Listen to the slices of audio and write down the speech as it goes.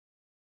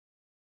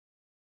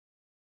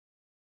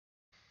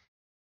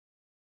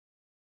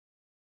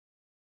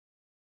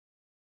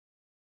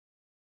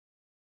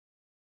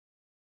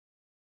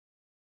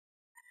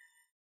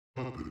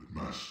Puppet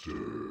Master,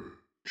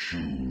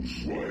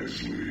 choose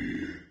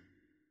wisely.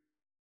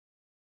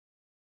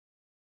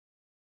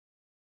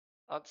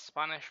 That's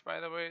Spanish, by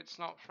the way, it's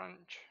not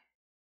French.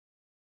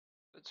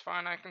 It's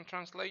fine, I can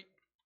translate.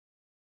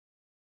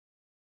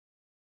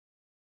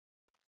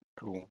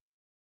 Cool.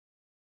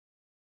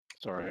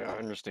 Sorry, I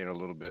understand a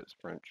little bit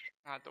French.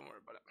 Ah, don't worry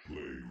about it.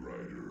 Blade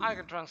Rider. I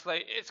can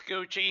translate. It's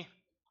Gucci.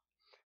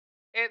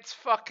 It's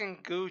fucking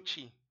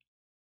Gucci.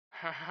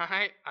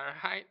 Alright,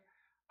 alright.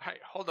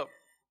 Alright, hold up.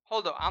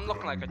 Hold up, I'm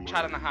looking like a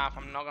chat and a half,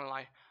 I'm not gonna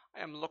lie.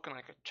 I am looking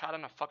like a chat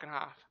and a fucking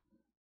half.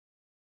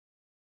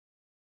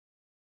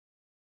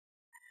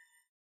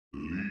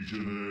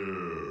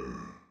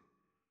 Legionnaire.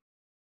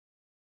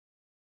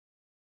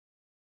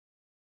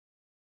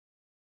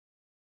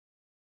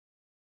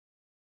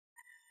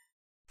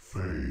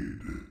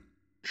 Fade,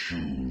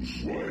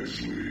 choose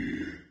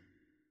wisely.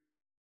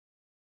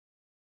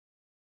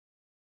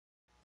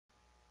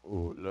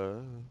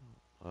 Hola,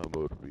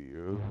 amor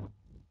mío.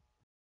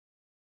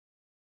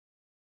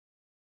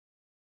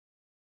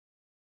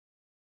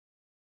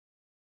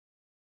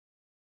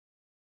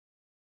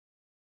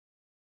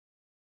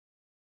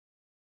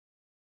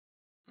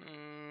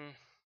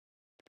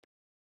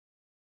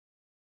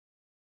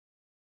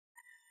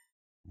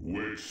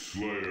 Witch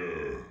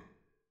Slayer.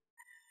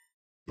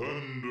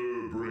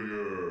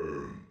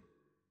 Thunderbringer.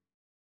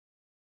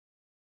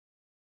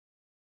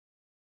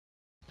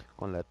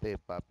 Con la T,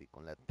 papi,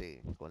 con la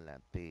T, con la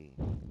T.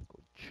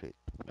 Coche,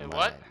 Wait,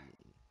 what? madre.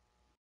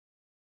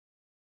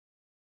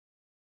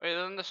 Wait, ¿de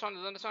dónde son?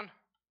 ¿De dónde son?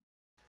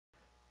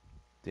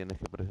 Tienes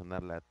que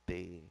presionar la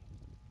T.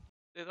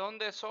 ¿De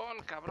dónde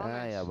son, cabrones?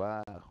 Ay,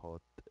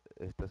 abajo.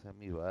 Estás en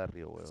mi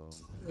barrio, weón.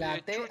 La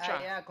Oye, T, chucha.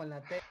 allá con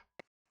la T.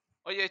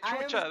 Oye,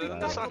 chucha, ¿de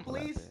dónde son?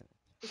 Please.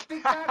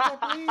 Speak taco,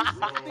 please.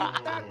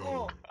 Speak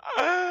taco.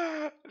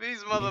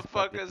 These This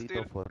motherfuckers, paquetito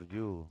dude. for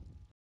you.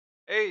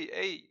 Ey,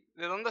 ey,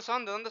 ¿de dónde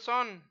son? ¿De dónde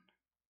son?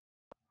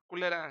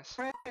 Culeras.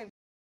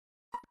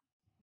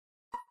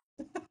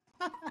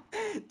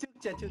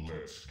 Chucha, chucha.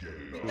 Let's get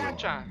it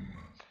Chucha. on.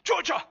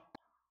 ¡Chucha!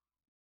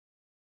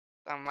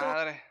 La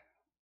madre.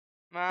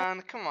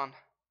 Man, come on.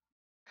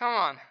 Come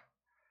on.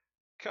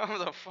 Come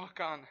the fuck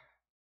on.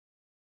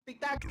 Speak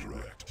taco.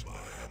 Direct my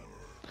hammer.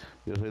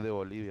 Yo soy de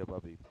Bolivia,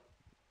 papi.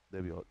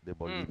 De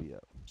Bolivia.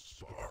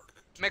 Spark.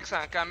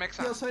 Mexa, acá,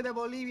 Mexa. Yo soy de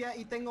Bolivia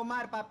y tengo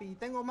mar, papi.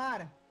 Tengo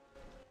mar.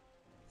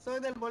 Soy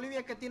del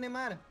Bolivia que tiene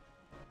mar.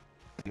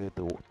 Tiene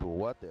tu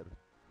water.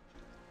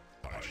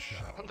 I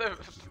shall ¿Dónde?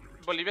 consider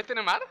it. ¿Bolivia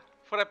tiene mar?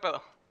 Fuera de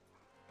pedo.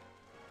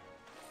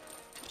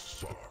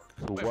 Spark.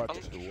 Tu Wait, water,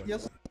 ¿dónde? tu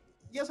water.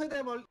 Yo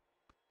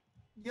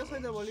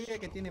soy de Bolivia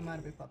que tiene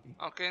mar, papi.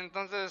 Ok,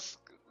 entonces,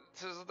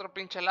 ¿ese es otro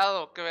pinche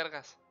lado? ¿Qué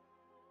vergas?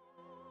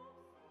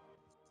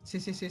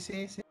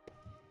 Sí.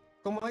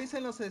 Como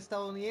dicen los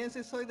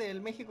estadounidenses, soy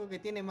del México que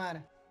tiene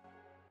mar.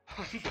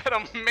 Pero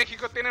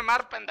México tiene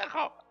mar,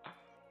 pendejo.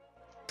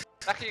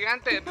 Está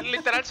gigante.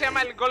 Literal se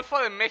llama el Golfo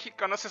de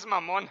México, no seas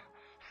mamón.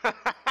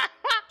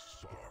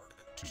 Spark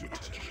to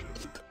attention.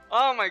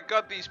 Oh my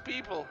god, these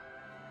people.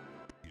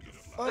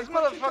 Oh, This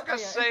 ¿cuál chucha motherfucker's calla?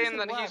 Este es saying el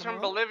that war, he's from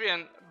 ¿no?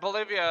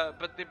 Bolivia,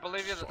 but the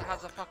Bolivia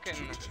has a fucking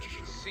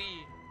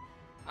sea.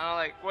 And I'm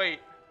like, wait.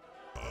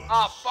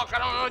 Oh fuck, I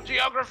don't know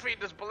geography.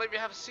 Does Bolivia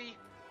have a sea?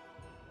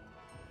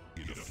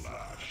 In a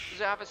flash.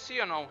 Does it have a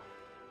sea or no?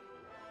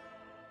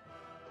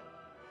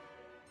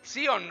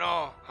 Sea or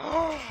no?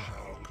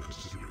 I'll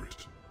consider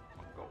it.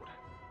 God.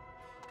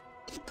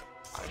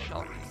 I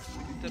shall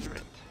consider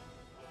it.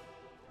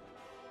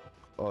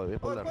 Oh, ves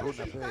por Oh, la ¿cuál es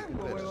runa, el fe.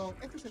 tango, Espera. huevón?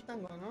 Este es el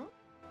tango, ¿no?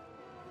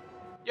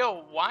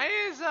 Yo, why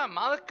is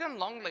Malikan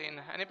long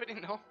lane? Anybody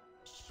know?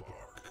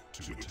 Spark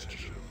to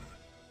attention.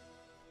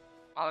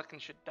 Malikan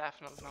should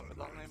definitely not be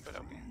long lane, but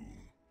okay.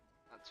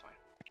 That's fine.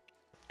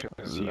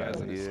 Because he La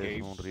hasn't vida es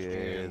escaped, un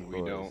and we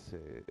riesgo don't.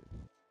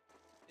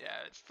 Yeah,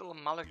 ese. it's still a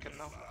Malikan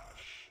though.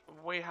 Flash.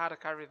 Way harder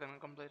carry than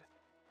a Gunblade.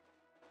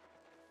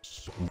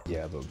 Spark.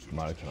 Yeah, but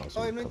Mario can also.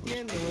 Hoy no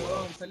entiendo,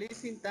 huevón. Salí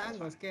sin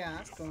tangos, qué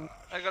asco.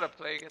 I gotta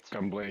play it.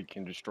 Gunblade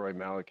can destroy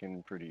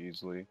Malikan pretty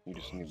easily. You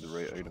just need the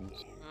right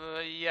items.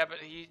 Yeah, but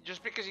he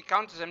just because he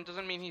counters him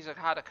doesn't mean he's a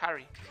harder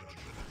carry.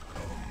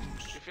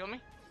 You feel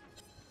me?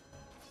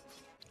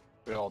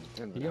 It all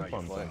depends You on can how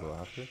farm you play. jungle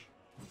after.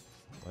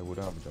 Like, we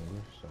don't have a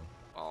jungler, so.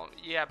 Well,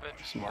 yeah, but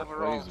Smart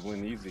overall. plays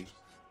win easy.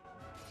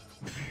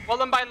 Well,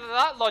 then by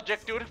that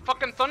logic, dude,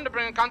 fucking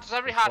Thunderbringer counters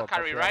every hard Oh,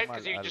 carry, se right? llama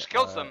Because he al- just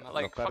kills a- them.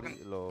 Like, los fucking.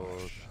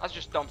 los That's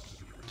just dumb.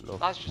 los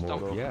That's just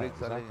dumb. los Yeah, freaks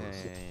salen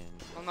exactly. en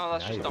Oh, no,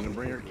 that's just Nice. dumb.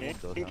 Thunderbringer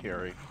can't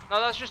carry.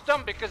 No, that's just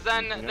dumb because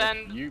then, You know,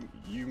 then.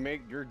 you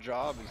make your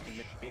job is to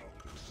make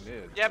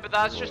mid. Yeah, but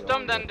that's just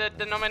dumb. Then the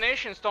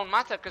denominations don't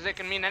matter because they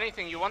can mean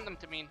anything you want them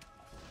to mean.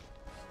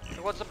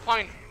 So what's the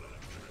point?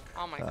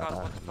 Oh my god,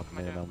 what the fuck am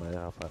I no doing? me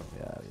deja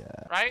farmear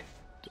ya. Right?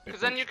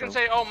 Because then you can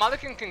say, oh,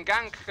 Malikan can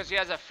gank because he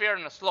has a fear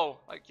and a slow.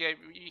 Like, yeah,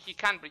 he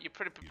can, but you're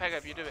pretty pega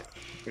if you do it.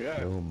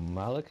 Yeah. Yo,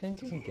 Malakan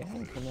can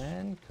gank,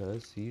 man,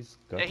 cause he's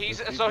got. Yeah, he's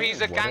the so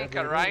he's a whatever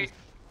ganker, it right?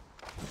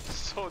 is.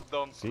 So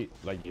dumb. See,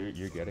 like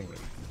you're getting it.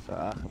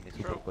 Ah, mi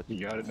super True. cochino.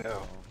 You got it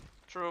now.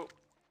 True.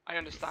 I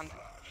understand.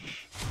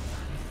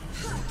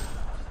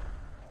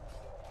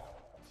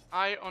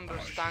 I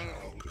understand.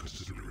 I'll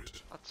consider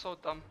it. That's so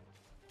dumb.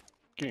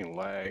 Getting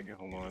lag.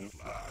 Hold on.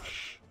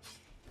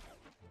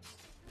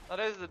 That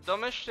is the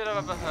dumbest shit I've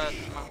ever heard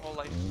in my whole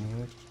life.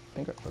 I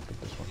think I fucked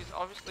up this one. He's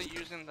obviously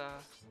using the...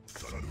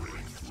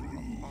 Thundering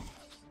through.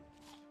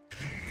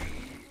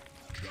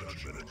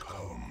 Judgment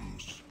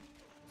comes.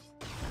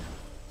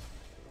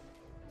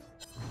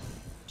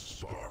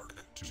 Spark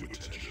to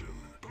attention.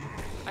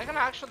 I can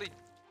actually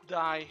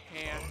die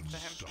here to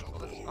him. So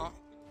let's not.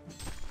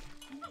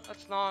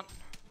 Let's not.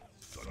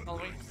 Shall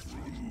we?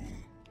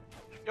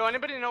 Yo,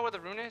 anybody know where the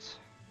rune is?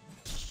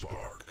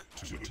 Spark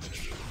to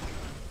attention.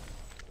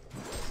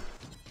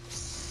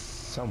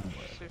 Somewhere.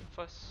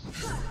 Sifus.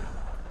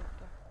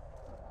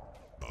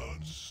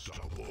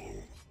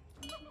 Unstoppable.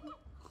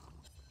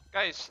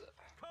 Guys,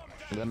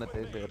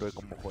 Gánate ese héroe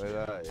como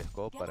juega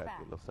Scope para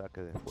que lo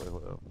saque después,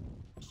 weón.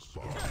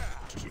 Spark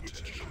to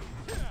attention.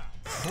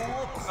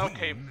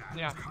 okay,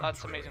 yeah,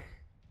 that's amazing.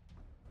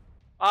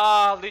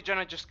 Ah,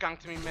 Legionnaire just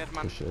ganked me mid,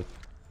 man. Good shit.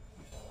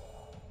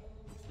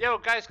 Yo,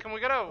 guys, can we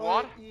get a Oye,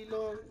 what? y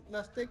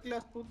las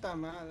teclas, puta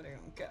madre,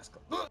 qué asco.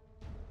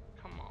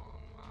 Come on,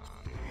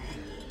 man.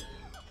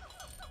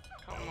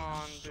 Come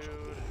on, dude.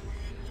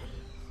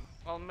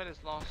 Well, mid is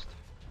lost.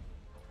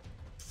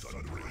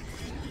 Thundering.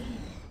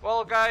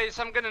 Well, guys,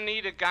 I'm gonna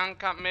need a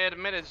gank at mid.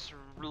 Mid is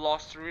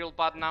lost real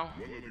bad now.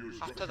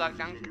 After that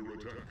gank.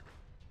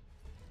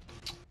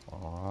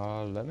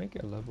 Let me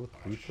get level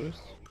 3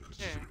 first.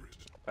 Yeah.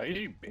 I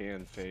usually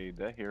ban Fade.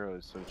 That hero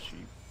is so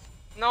cheap.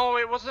 No,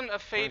 it wasn't a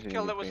Where's fade the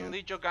kill, it was a ban?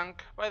 Legio gank,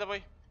 by the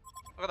way.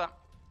 Look at that.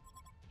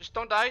 Just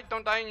don't die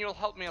and you'll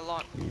help me a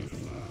lot.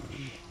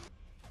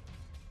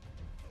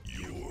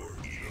 You're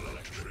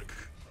electric.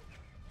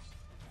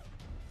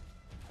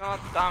 God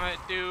damn it,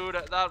 dude.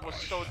 That was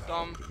so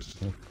dumb.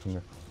 Come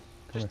here.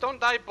 Just don't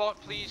die, bot,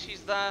 please.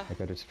 He's there. I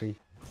got his free.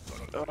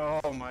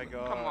 Oh my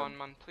god. Come on,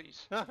 man,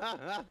 please.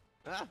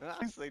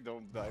 I say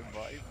don't die,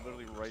 but he's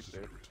literally right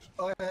there.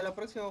 Oye, la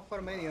próxima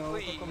fue medio.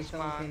 Please, comisión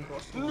man.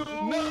 5.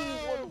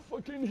 No!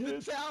 Fucking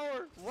hit!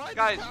 Tower! Why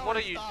Guys, what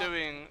are you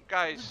doing?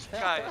 Guys,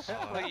 please.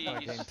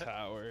 Fucking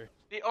tower.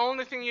 The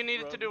only thing you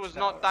needed to do was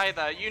not die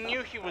there. You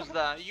knew he was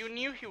there. You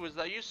knew he was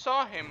there. You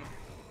saw him.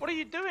 What are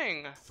you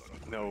doing?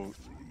 No,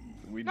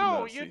 we did No,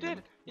 not you see did.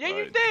 him, Yeah,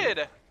 you but-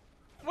 did.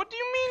 What do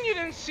you mean you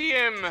didn't see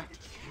him?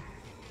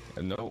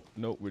 No,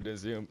 we didn't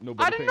see him.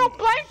 Nobody I didn't know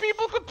blind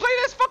people could play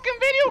this fucking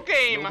video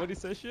game. Nobody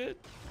said shit.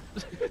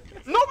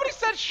 Nobody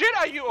said shit.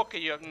 Are you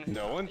okay?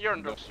 No one? You're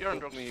on drugs. You're on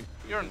No, drugs. me-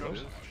 You're on no,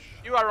 drugs. it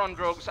is. You are on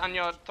drugs and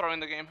you're throwing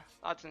the game.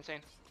 That's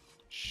insane.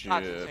 That's Shit,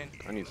 insane.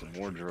 I need some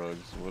more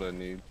drugs. What I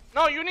need?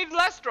 No, you need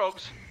less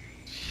drugs.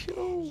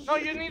 Yo, No,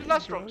 you need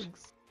less drugs.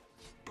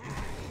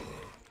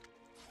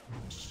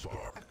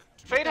 Spark.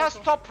 Fade has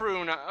top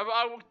rune.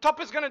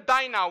 Top is gonna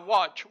die now.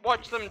 Watch.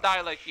 Watch them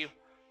die like you.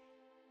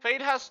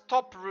 Fade has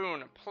top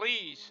rune.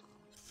 Please.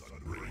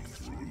 Thundering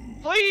through.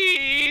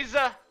 Please.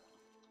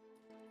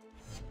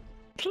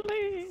 Please!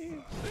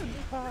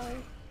 Okay,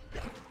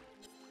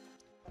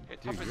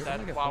 Dude, top is you're dead.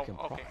 like a Wow. fucking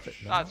Okay. prophet,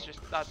 man.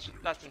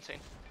 That's insane.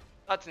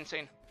 That's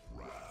insane.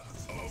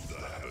 Wrath of the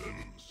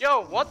heavens.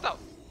 Yo, what the?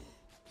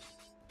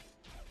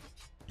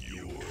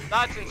 You're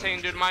That's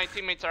insane, dude. My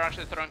teammates are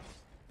actually throwing.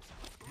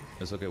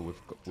 It's okay, we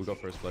got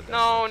first blood.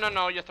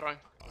 No, you're throwing.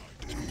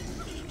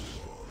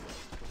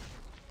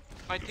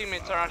 My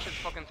teammates are actually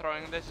fucking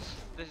throwing. This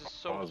is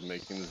so I was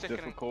making this sickening.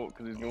 difficult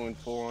because he's going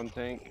full on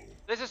tank.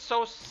 This is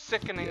so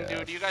sickening,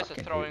 dude. You guys are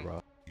throwing. in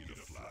a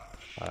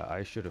flash.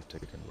 I should have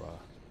taken raw.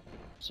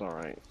 It's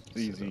alright.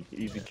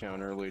 Easy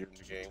counter later in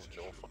the game.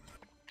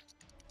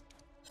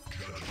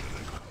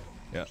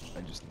 Yeah,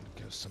 I just need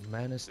to give some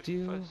mana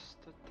steel.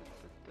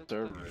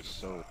 Server is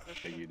so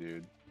shaggy,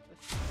 dude.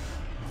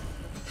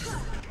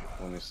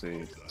 Let me see.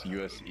 It's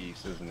US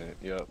East, isn't it?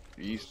 Yep.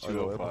 East Ahí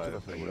lo vemos y lo 205.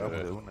 aseguramos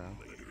de Look una.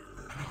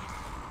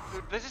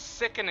 Dude, this is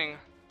sickening.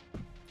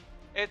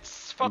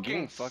 It's I'm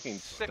getting fucking fucking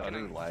stunning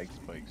sickening. lag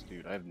spikes,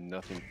 dude. I have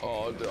nothing.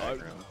 Oh, in the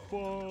background.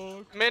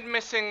 fuck. Mid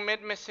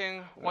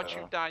missing. Watch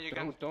you die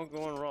again. Don't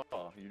go on raw.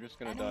 You're just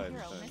gonna die Enemy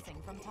this hero time.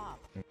 missing from top.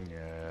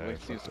 Yeah. Wait,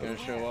 he's gonna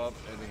show up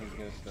and then he's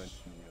gonna stun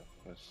you.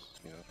 That's,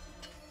 you know.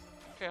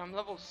 Okay, I'm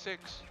level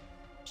 6.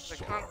 I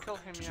can't kill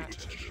him yet.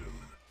 Attention.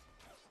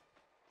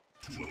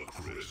 To a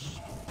crisp.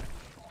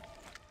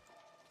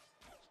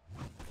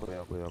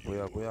 Cuidado.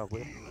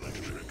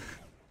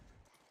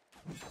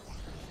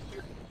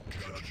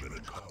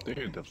 Judgment comes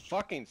Dude, the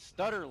fucking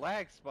stutter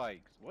lag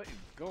spikes. What is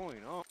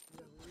going on?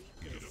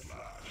 in a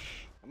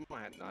flash. I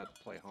might not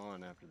play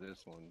HoN after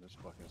this one. This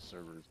fucking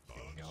server is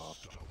fucking me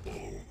off.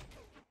 Unstoppable.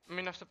 I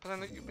mean, after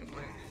playing that you've been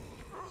playing.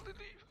 Early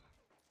leave.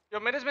 Yo,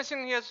 mid is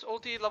missing. He has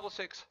ulti level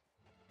 6.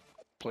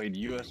 Played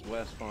US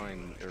West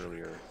fine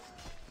earlier.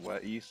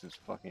 West East is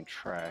fucking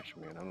trash,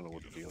 man. I don't know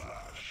what to do.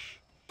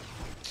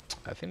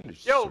 I think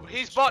there's Yo, so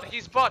he's much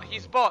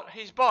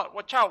bot.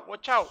 Watch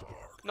out.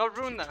 No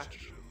rune there.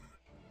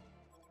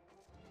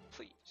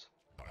 Please.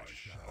 I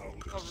shall No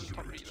rune consider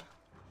top it. either.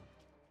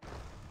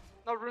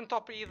 No rune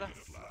top either.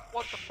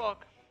 What the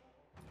fuck?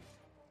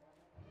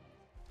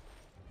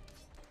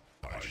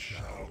 I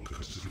shall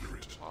consider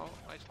it. Well,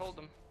 I told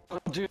him. Oh,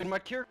 dude, my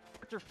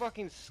character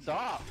fucking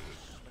stopped.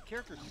 My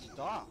character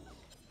stopped.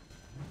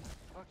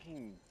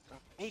 Fucking, I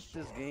hate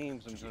this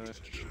game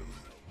sometimes.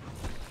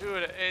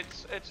 Dude,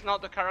 it's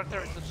not the character,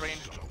 it's the brain.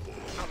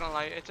 Not gonna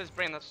lie, it's his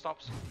brain that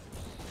stops.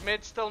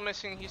 Mid still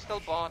missing, he's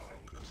still bot.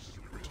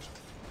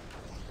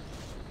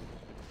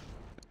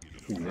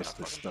 He missed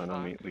the stun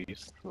on me at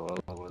least. Well,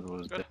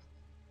 was Good.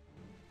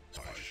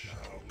 I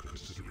shall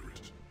consider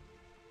it.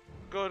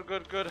 Good,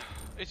 good, good.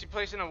 Is he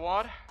placing a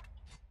ward?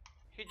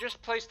 He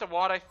just placed a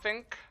ward, I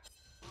think.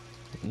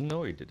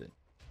 No, he didn't.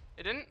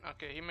 He didn't?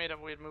 Okay, he made a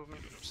weird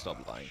movement.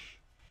 Stop lying.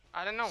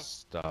 I don't know.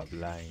 Stop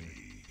lying.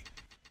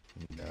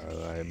 No,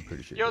 I'm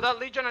pretty sure. Yo, that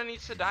Legionnaire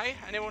needs to die.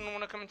 Anyone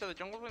wanna come into the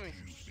jungle with me?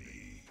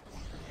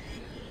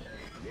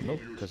 Nope,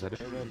 because I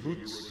don't have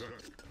boots.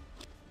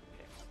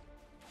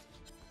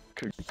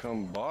 Could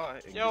come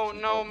bot. and Yo, get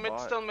some no, all mid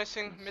bot. still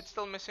missing. Mid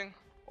still missing.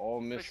 All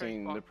Pretty sure he's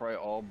missing. bot. They're probably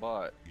all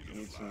bot.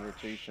 Need some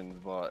rotations,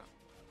 bot.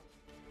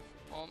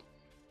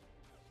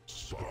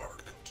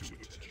 Spark to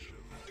attention.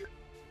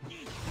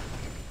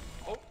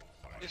 Oh,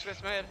 this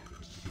guy's mad.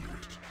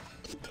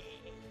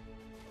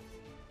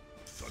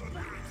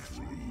 Thundering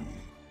through.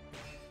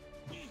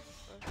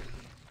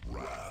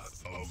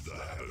 Wrath of the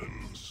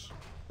heavens.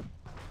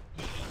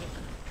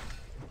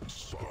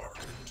 Spark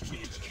to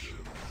attention.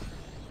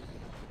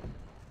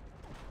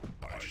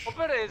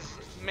 Hopper is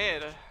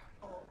mid.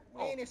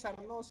 Man, es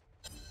arnoso.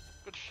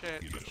 Good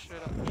shit at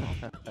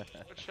top.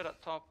 Good shit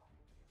at top.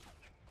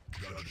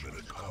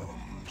 Judgment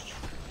comes.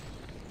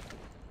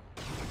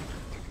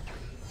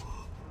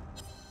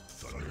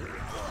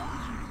 Thundering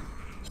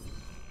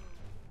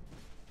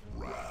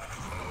wrath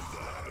of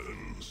the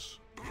heavens.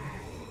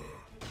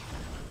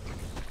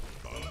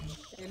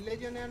 El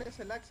Legionnaire es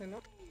el Axe, ¿no?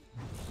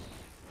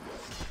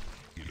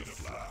 In a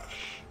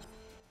flash.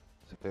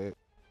 Sí.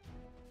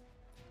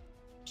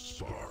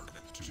 Spark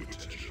to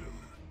attention.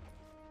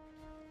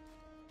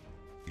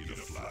 In a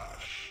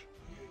flash.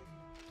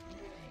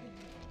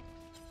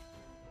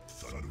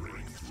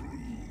 Thundering through.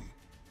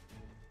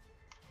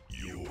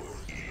 Your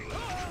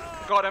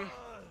Got him.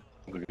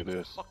 Look at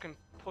this. Fucking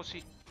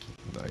pussy.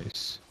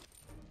 Nice.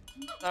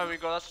 There we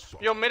go. That's.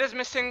 Yo, mid is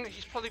missing.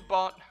 He's probably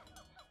bot.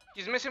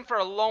 He's missing for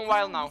a long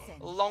while now.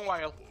 A long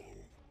while.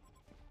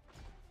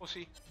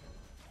 Pussy.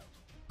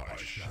 I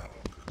shall.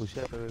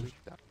 Puxa,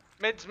 bebita.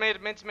 Mid's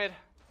mid. Mid's mid.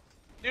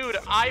 Dude,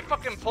 I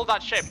fucking pulled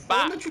that shit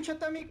back ¿Dónde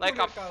chuchata mi like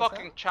a culiacao,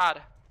 fucking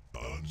Chad.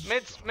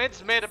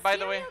 Mid's mid, by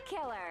the way.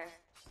 Serial killer.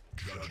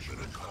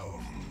 Judgment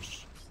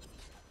comes.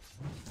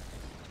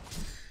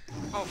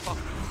 Oh fuck.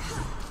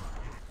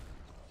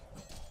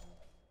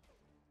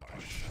 I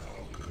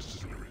shall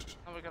consider it.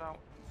 Now we get out.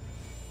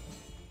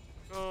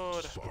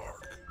 Good.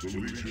 Spark. The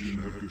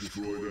Legion have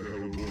destroyed the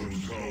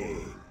Hellborn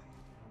Tower.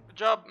 Good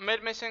job.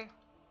 Mid missing.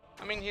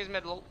 I mean, he's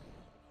mid lol.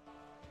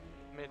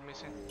 Mid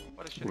missing.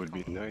 What a shit. Would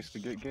be nice to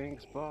get gang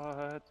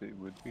spots. It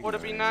would be. Would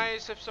it be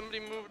nice if somebody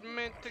moved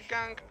mid to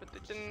gank, but they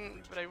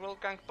didn't. But I will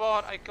gank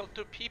bot. I killed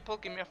 2 people.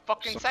 Give me a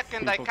fucking Some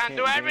second. I people can't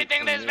do can't gank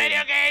everything in from this mid.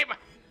 video game.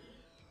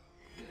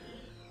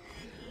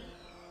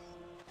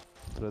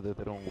 Trato de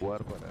tener un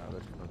guard para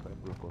ver si nos caen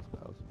por los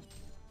costados.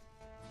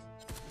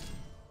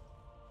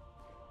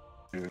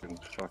 Dude,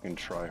 fucking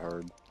try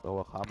hard.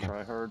 Lo bajamos.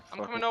 Try hard. I'm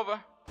fucking- coming over.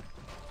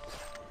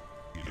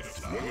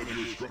 One of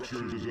your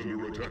structures is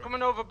under I'm attack.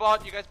 coming over,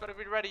 bot. You guys better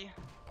be ready.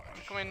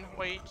 I'm coming.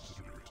 Wait.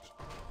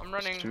 I'm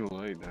running. It's too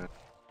late, man.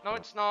 No,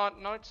 it's not.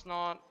 No, it's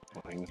not.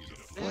 Flames.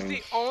 This is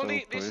the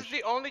only. This is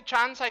the only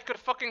chance I could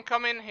fucking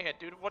come in here,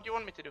 dude. What do you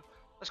want me to do?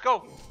 Let's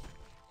go.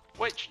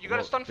 Witch, you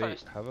gotta stun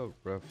first. Have a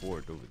rev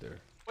ward over there.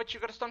 Witch, you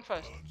gotta stun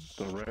first.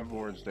 The Rev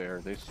Ward's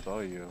there. They saw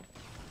you.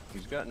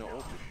 He's got no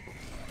ult.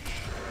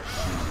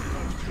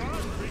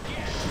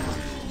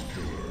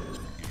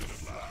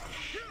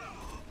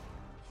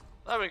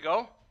 There we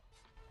go.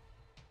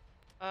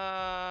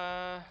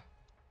 Oh,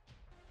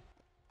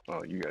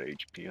 you got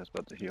HP. I was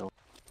about to heal.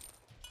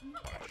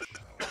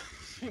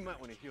 You might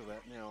want to heal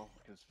that now,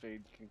 because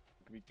Fade can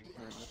be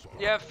concerned.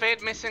 Yeah,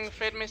 Fade missing.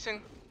 Fade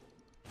missing.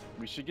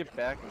 We should get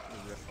back into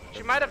the.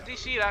 She might have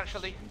DC'd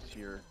actually. He's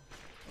here.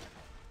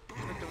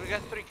 Did we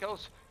get 3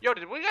 kills? Yo,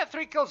 did we get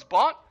 3 kills,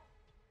 bot?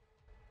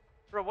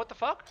 Bro, what the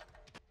fuck?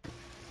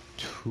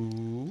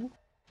 2?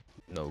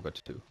 No, got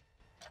 2.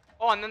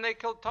 Oh, and then they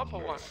killed top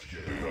or what?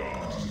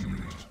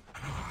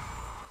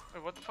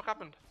 Wait, what the fuck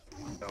happened?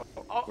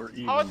 Oh, We're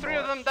even, how are 3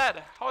 of bot. them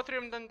dead? How are 3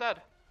 of them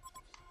dead?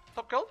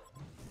 Top killed?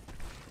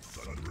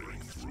 Thundering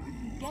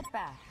through. Get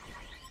back.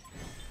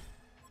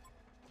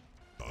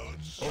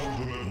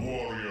 Ultimate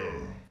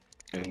warrior.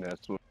 And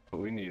that's what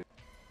we need.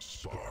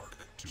 Spark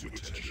to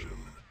attention.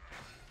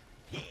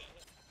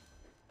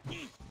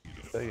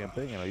 Peguen,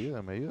 peguen,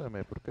 ayúdame,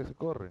 ayúdame. ¿Por qué se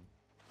corren?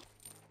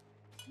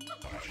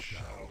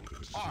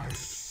 I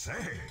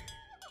say.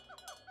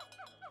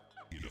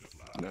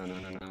 No, no,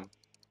 no, no.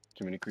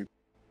 Too many creep.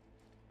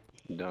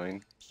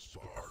 Dying.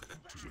 Spark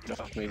to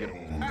Just make it.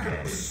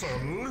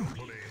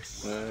 absolutely.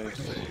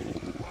 Nice.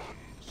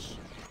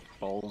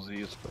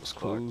 Ballsy as fuck.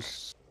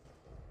 Close.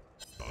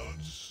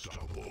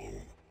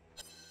 Unstoppable.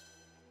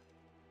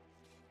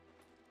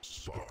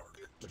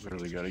 I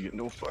really gotta get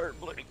no fire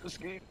blade this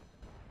game.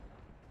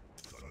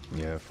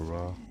 Yeah, for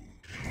real.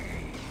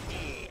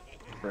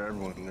 For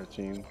everyone in their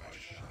team.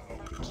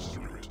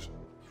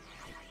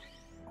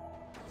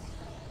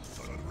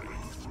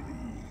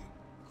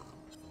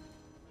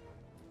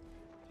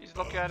 He's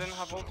lucky I didn't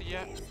have ulti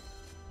yet.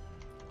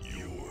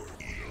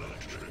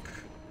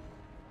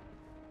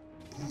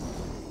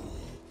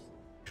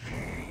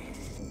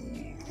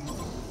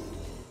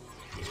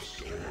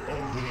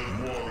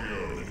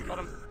 Got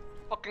him.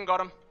 Fucking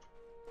got him.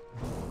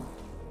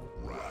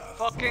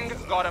 Fucking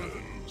got him.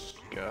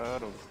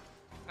 Got him.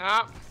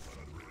 Ah.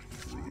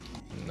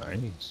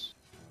 Nice.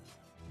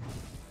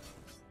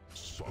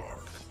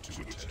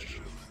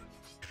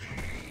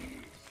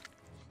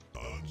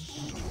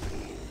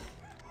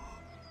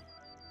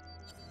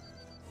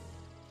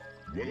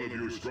 One of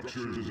your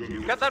structures is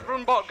under Get that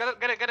rune ball. Get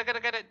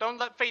it. Don't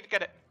let Fade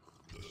get it.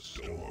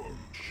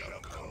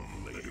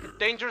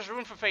 Dangerous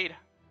rune for Fade.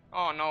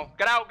 Oh no.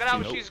 Get out.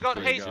 Nope. She's got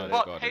haste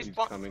bot. Haste He's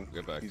bot. coming.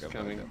 Get back, He's get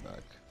coming. back, get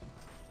back.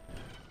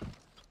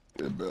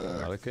 Get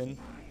back. Pelican,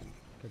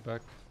 get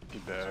back.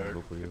 Get Sorry, back.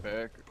 go for you. Get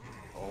back.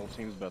 Whole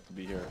team's about to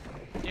be here.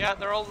 Yeah,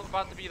 they're all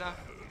about to be there.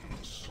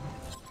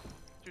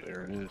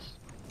 There it is.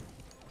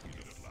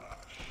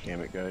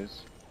 Damn it,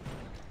 guys.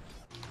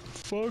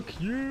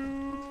 Fuck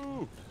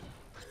you!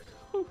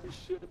 Oh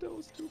shit, that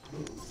was too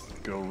close.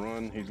 Go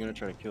run. He's gonna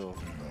try to kill.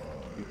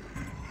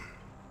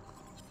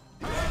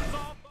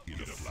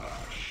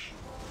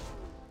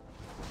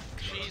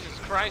 Jesus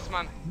Christ,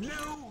 man.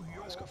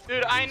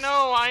 Dude, I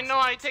know,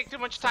 I take too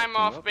much time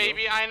off,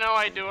 baby. I know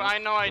I do.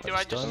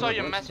 I just saw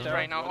your message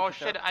right now. Oh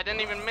shit, I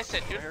didn't even miss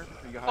it, dude.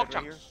 Fuck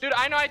jump. Dude,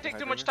 I know I take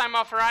too much time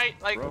off, right?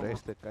 Like,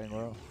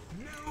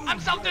 I'm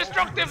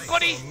self-destructive,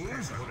 buddy.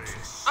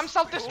 I'm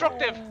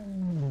self-destructive.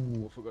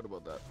 Ooh, I forgot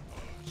about that.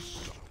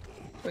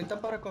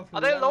 Ahorita para configurar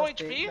Are they low las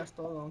HP? teclas,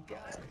 todo. Qué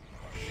asco.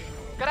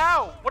 Get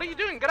out. What are you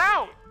doing? Get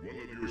out.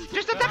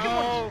 Just attack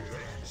him.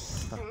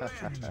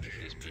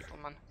 These people,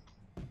 man.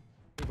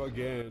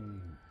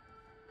 Again.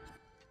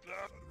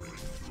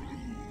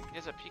 He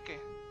has a PK.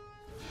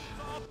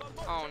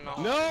 Oh no.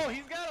 No,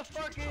 he's got a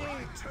fucking.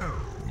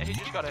 Yeah, he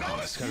just got it.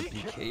 He's got a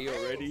PK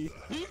already.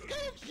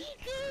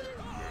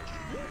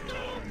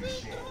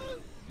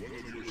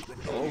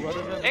 Oh,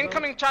 right.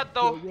 Incoming chat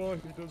though.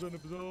 He doesn't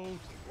absorb.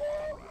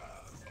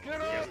 Get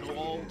up! I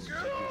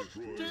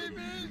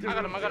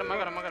got him.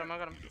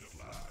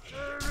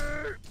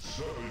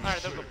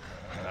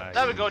 Alright,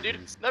 there we go, dude.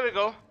 There we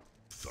go.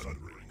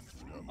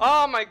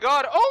 Oh my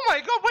god.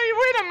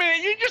 Wait a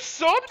minute. You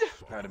just subbed?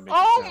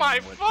 Oh my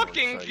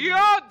fucking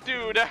god,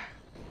 dude.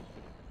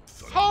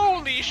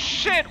 Holy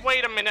shit.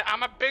 Wait a minute.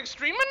 I'm a big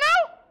streamer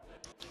now?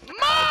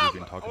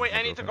 Mom! Oh wait,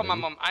 I need to call my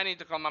mom. I need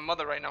to call my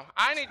mother right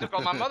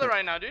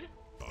now. Dude.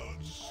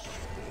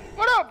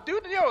 What up,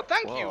 dude? Yo,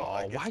 thank you.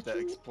 I guess that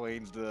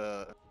explains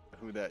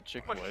who that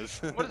chick was.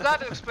 What does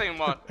that explain?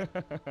 What?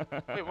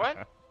 Wait,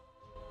 what?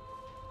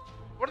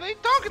 What are they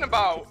talking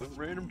about? Some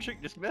random chick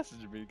just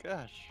messaged me.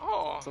 Gosh.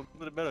 Oh.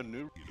 Something about a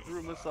new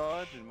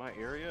massage in my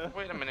area.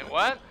 Wait a minute.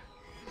 What?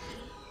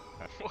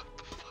 What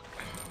the fuck?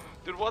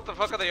 Dude, what the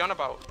fuck are they on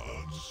about?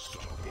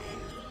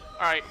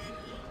 All right.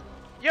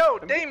 Yo,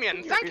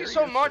 Damien, thank you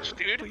so much,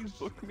 dude. Please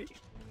book me.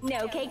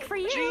 No cake for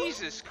you.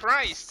 Jesus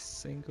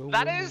Christ. Single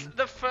That is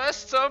the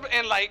first sub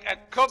in like a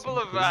couple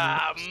of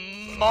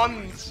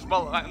months.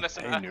 Well,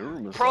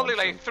 listen, probably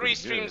like 3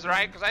 streams,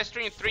 right? Because I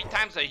stream 3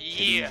 times a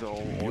year. He's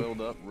all oiled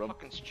up, rubbed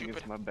Fucking stupid.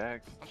 against my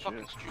back. I'm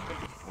fucking stupid.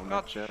 On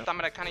God my chest. damn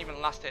it, I can't even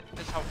last it.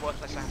 This is how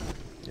worthless I am.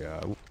 Yeah.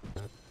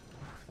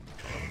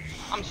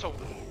 I'm so...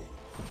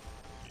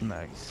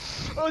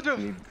 Nice. Oh,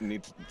 dude.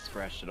 Need to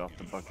scratch it off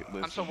the bucket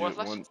list. I'm so You do it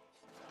worthless. once.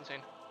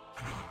 Insane.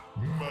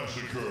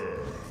 massacre.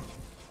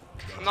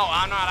 No,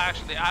 I'm not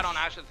actually. I don't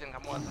actually think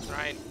I'm worthless,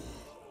 right?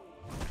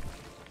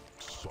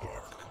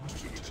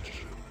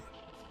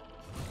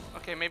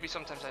 Okay, maybe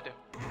sometimes I do.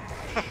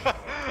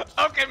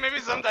 Okay, maybe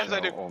sometimes I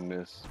do. I'll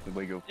miss. The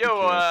way go Yo,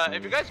 PTS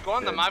if you guys go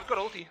on them, dead. I've got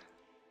ulti.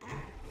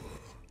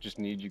 Just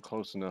need you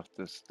close enough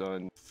to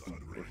stun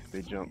if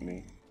they jump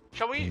me.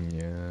 Shall we?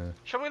 Yeah.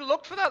 Shall we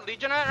look for that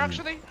Legionnaire?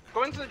 Actually,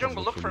 go into the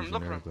jungle. Look for him.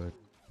 Look for him. But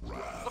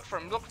Look for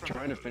him. Look for him.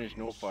 Trying to finish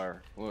no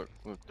fire. Look.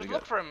 They Just look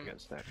got- for him. they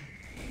got stacked.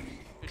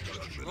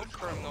 Just look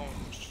for him, though.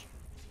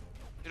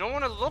 You don't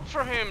want to look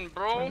for him,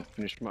 bro. Trying to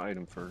finish my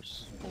item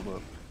first. Hold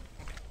up.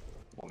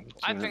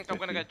 I think I'm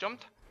gonna get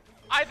jumped.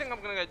 I think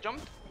I'm gonna get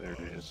jumped. There it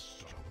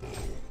is.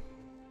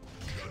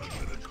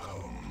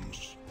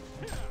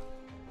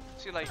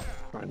 See, like,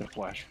 Trying to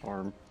flash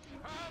farm.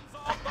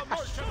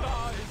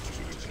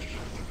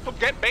 oh,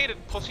 get baited,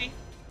 pussy.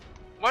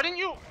 Why didn't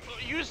you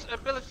use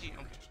ability?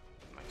 Okay.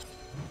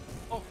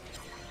 Oh.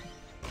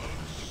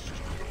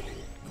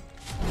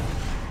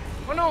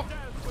 Oh no.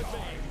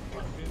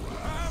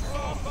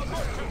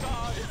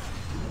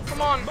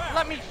 Come on,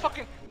 let me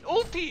fucking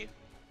ulti.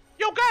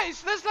 Yo,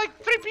 guys, there's like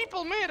 3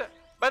 people made it.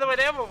 By the way,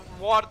 they have a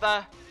ward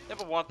there. They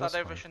have a ward there.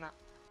 They're vision that.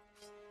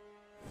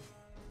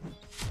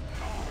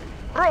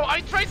 Bro,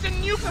 I tried to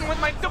nuke them with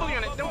my W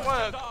and it didn't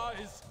work.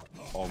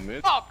 Oh,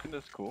 mid? Fuck!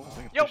 That's cool. I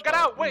think I Yo, pushed get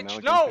out, and now witch! I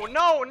can No, push-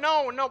 no,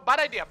 no, no! Bad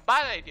idea,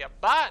 bad idea,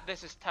 bad.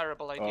 This is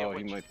terrible idea, Oh,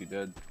 he witch. might be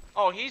dead.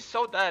 Oh, he's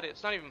so dead.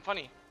 It's not even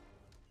funny.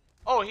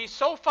 Oh, he's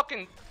so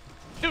fucking.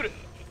 Dude,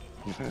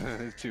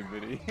 It's too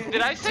many.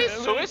 did I say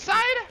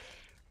suicide?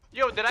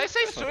 Yo, did I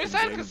say Fucking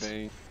suicide? 'Cause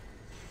gangbang.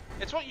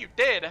 it's what you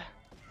did.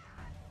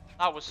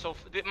 That was so.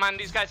 Man,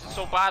 these guys are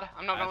so bad.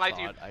 I'm not gonna lie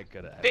to you. I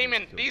could have.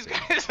 Damon, these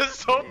guys are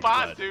so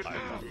bad, dude. I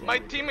thought My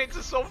they were- teammates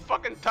are so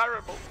fucking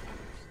terrible.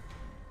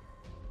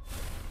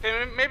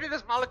 Okay, maybe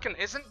this Malikan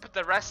isn't, but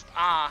the rest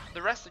are.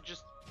 The rest are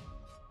just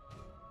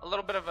a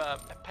little bit of a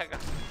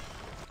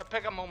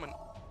Pega moment.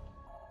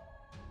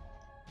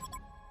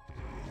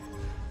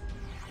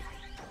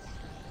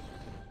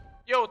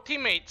 Yo,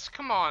 teammates,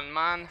 come on,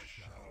 man.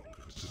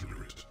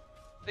 Consider it.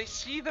 They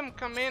see them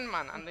come in,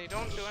 man, and they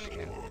don't do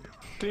anything.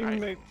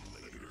 Teammate.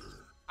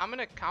 I'm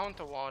gonna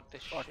counter ward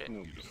this Fuck shit.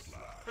 no.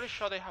 Pretty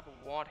sure they have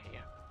a ward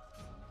here.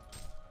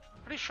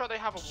 Pretty sure they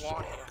have a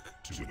ward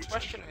here.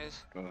 Question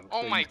is,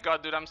 oh my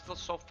god, dude, I'm still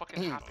so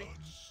fucking happy.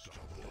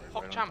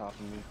 Fuck Right on champ. top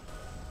of me.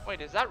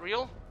 Wait, is that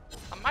real?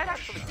 That might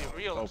actually be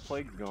real. Oh,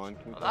 Plague's gone.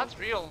 Can we Oh, that's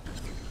real.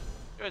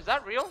 Yo, is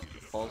that real?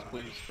 pause,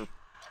 please? For...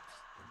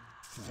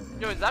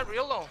 Yo, is that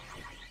real though?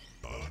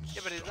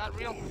 Yeah, but is that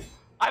real?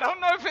 I don't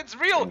know if it's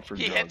real. And for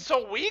He drugs. hits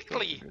so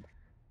weakly.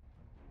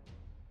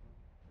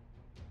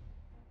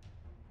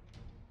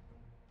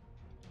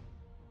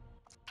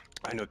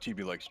 I know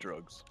TB likes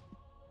drugs.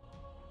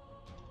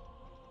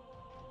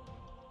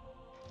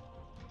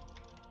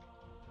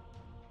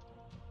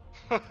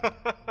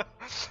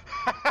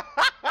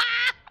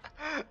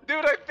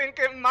 Dude, I think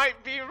it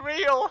might be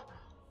real.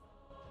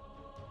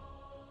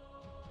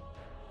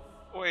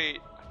 Wait,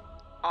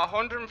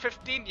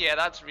 115? Yeah,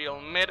 that's real.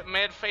 Mid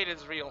fade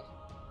is real.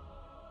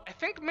 I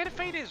think mid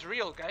fade is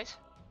real, guys.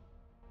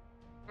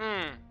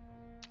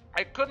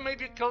 I could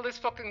maybe kill this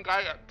fucking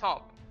guy at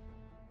top.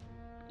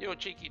 Yo,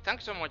 Cheeky,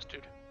 thanks so much,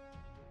 dude.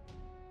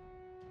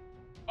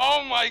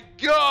 Oh my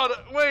god!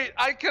 Wait,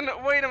 I can.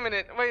 Wait a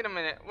minute. Wait a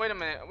minute. Wait a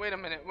minute. Wait a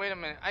minute. Wait a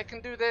minute. I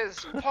can do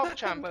this. Pop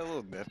champ. My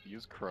little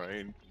nephew's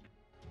crying.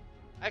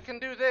 I can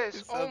do this.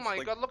 It Oh sounds my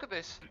like- god, look at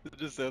this. It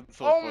just sounds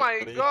so Oh my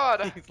funny.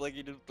 god. He's like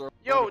he just throw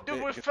Yo, a dude,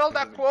 pick we and filled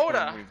that then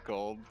quota. He's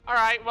called.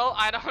 Alright, well,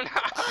 I don't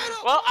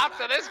know. Well,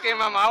 after this game,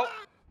 I'm out.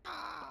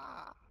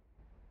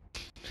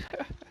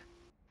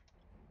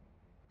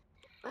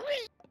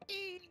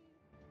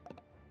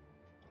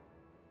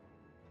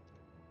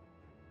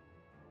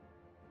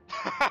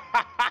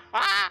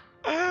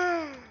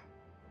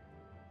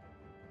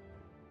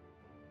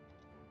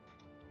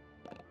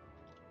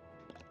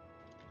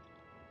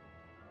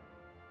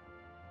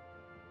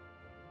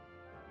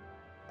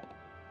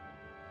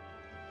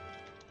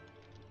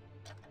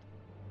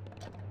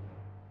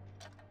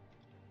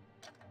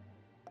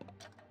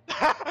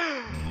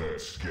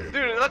 Let's get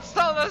Dude,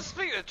 let's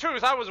speak the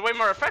truth. I was way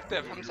more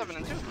effective. I'm 7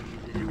 and 2.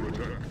 under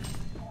attack.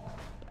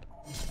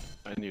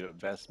 I need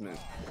investment.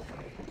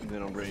 And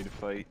then I'm ready to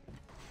fight.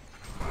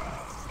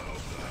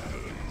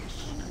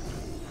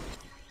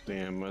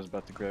 Damn, I was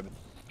about to grab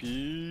a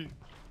TP.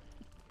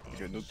 I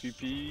got no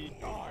TP.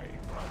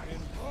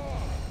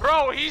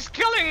 Bro, he's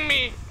killing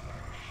me.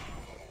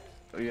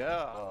 Oh, yeah,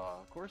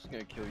 of course he's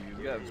gonna kill you.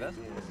 He's got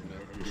investment.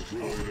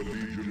 Destroy the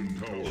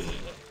Legion Tower.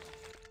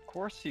 Of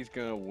course he's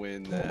gonna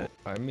win that.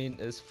 I mean,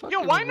 it's fucking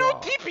Yo, why no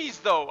raw.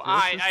 TPs though? This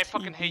I is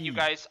fucking hate you TP.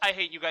 guys. I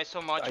hate you guys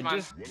so much, I man.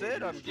 just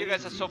said I'm You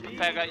guys are so getting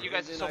papega. TP, You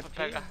guys are and so then I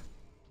papega.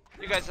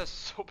 You guys are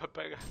so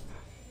papega.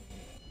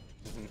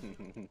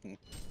 pinged.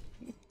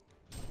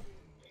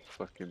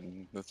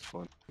 Fucking, that's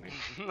funny.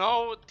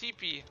 No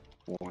TP.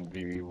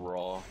 1v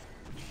raw.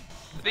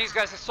 These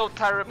guys are so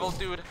terrible,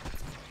 dude.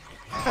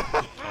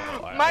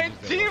 I My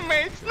just didn't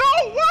like- teammates.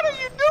 No, what are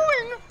you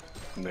doing?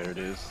 And there it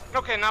is.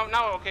 Okay, now,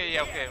 okay,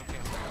 yeah, okay.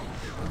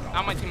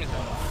 Now my team is dead.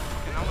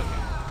 Okay, now my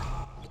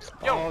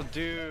team. Yo, Oh,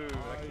 dude.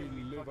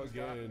 I live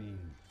again.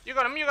 you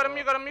got him, you got him,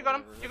 you got him, you got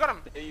him, you got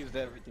him. They used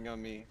everything on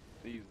me.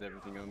 They used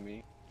everything on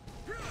me.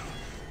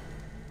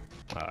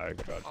 I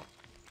got. Well,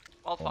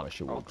 Oh, my fuck.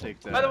 shit I'll will take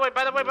come. that.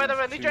 By the way,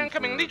 Two Legion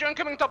incoming, for- Legion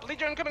incoming top,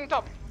 Legion incoming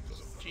top.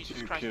 Jesus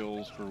 2 Christ.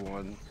 kills for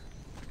 1.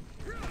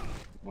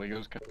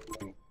 Lego's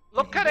coming.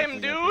 Look at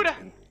him, dude.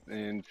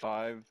 In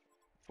 5,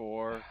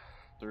 4,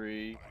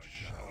 3.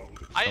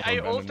 I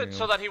abandoning ulted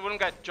so him. that he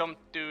wouldn't get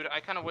jumped, dude. I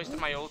kind of wasted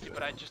my ulti,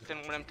 but I just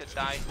didn't want him to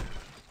die.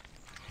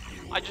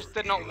 I just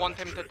did not want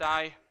him to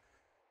die.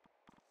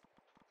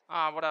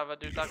 Ah, whatever,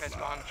 dude. That guy's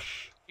gone.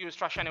 He was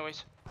trash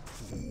anyways.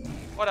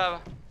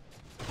 Whatever.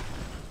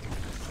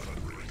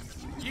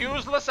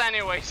 Useless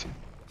anyways.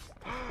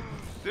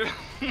 Dude,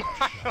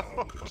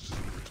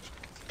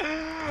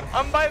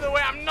 and by the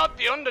way, I'm not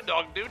the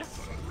underdog, dude.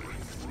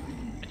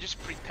 I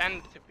just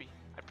pretend to be.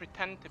 I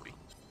pretend to be.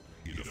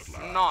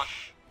 I'm not.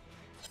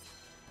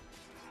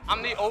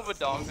 I'm the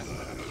overdog.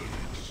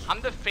 I'm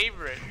the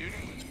favorite, dude.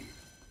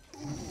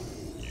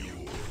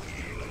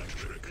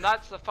 And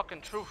that's the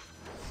fucking truth.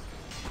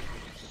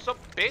 Sup,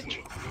 bitch?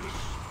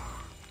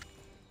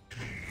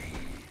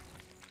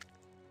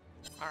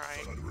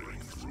 Alright.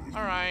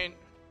 Alright.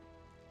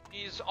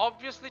 He's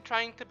obviously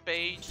trying to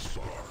bait,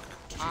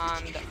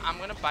 and I'm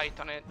gonna bite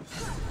on it.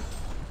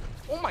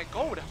 Oh my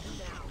god!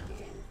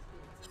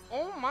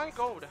 Oh my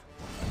god!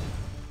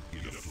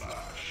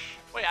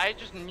 Wait, I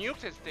just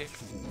nuked his dick.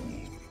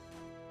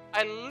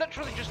 I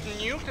literally just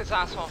nuked his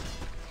asshole.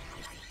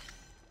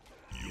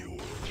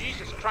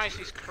 Jesus Christ,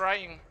 he's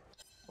crying.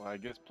 Well, I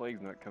guess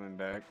Plague's not coming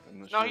back.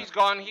 No, he's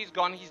gone, he's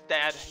gone, he's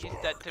dead. He's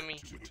dead to me.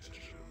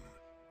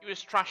 He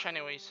was trash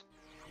anyways.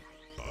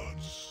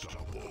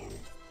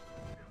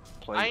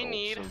 I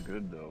need so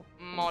good though.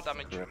 more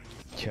damage.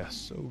 Yeah,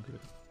 so good.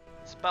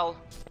 Spell.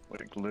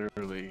 Like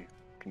literally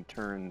can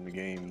turn the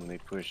game when they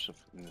push.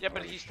 Yeah,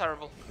 but he's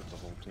terrible. Get the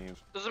whole team.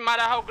 Doesn't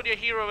matter how good your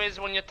hero is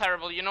when you're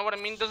terrible, you know what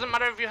I mean? Doesn't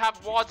matter if you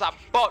have wards at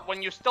bot,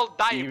 when you still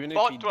die, Even if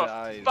bot he to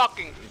dies, a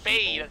fucking if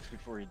he fade. ults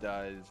before he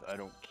dies, I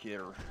don't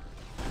care.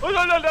 Before he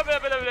dies, I'm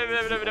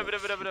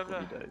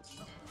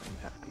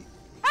happy.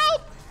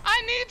 help!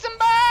 I need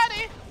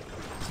somebody!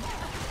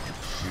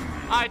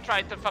 I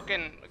tried to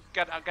fucking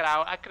get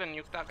out. I couldn't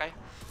nuke that guy.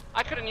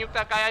 I tried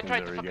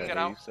to fucking get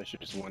out. I should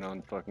just went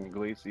on fucking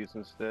Glacius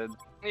instead.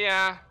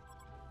 Yeah.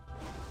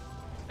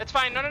 It's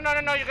fine. No, you're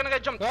gonna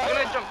get jumped. You're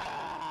gonna get jumped.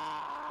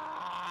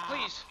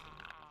 Please.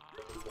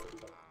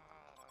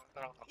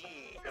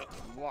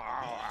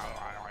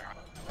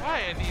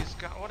 Why are these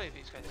guys? What are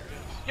these guys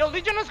doing? Yo,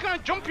 Legion is gonna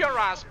jump your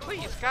ass,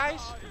 please,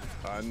 guys.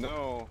 I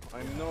know.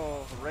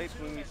 Right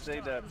when we say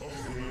that,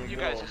 You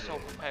guys are so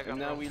Pepega. and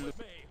now bro. we lose.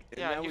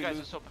 Yeah, you guys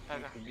are so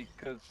Pepega.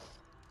 Because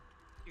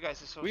You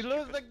guys are so we stupid.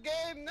 lose the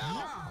game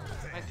now.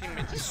 My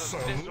teammates are so.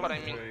 This is what I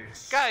mean.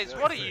 Guys,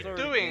 what are you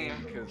doing?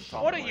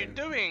 What are you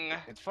doing?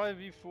 It's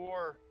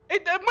 5v4. We're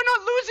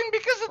not losing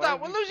because of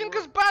that. We're losing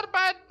because bad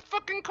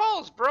fucking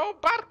calls, bro.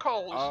 Bad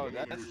calls. Oh,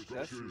 that's.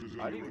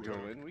 I didn't go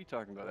in. What are you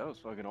talking about? That was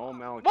fucking all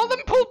Malak. Well,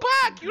 then pull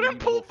back. You didn't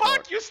pull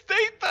back. You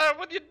stayed there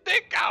with your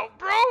dick out,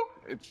 bro.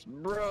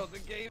 Bro, the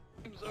game's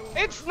over.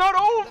 It's not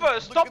over.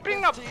 Stop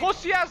being a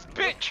pussy ass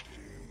bitch.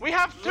 We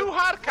have 2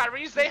 hard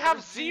carries. They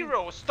have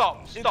 0.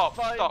 Stop.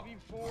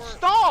 5v4.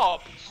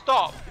 Stop.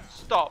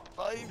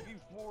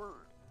 5v4.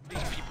 These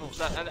people.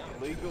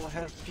 Legal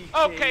has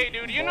PK. Okay,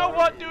 dude. You know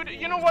what, dude?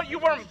 You know what? You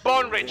weren't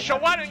born rich. So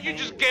why don't you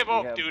just give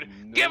up, dude?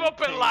 Give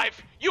up in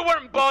life. You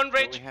weren't born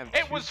rich.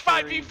 It was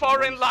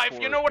 5v4 in life.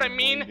 You know what I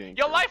mean?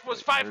 Your life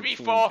was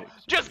 5v4.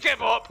 Just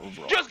give up.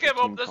 Just give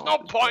up. There's no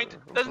point.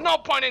 There's no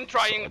point in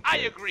trying. I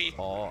agree.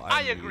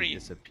 I agree.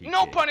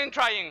 No point in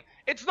trying.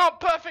 It's not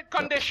perfect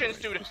conditions,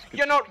 dude.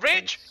 You're not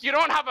rich. You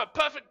don't have a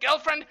perfect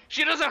girlfriend.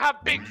 She doesn't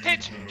have big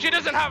tits. She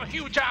doesn't have a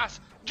huge ass.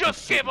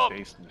 Just give up.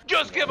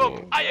 Just give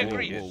up. I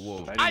agree.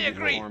 I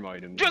agree.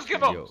 Just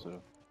give up.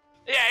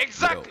 Yeah,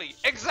 exactly.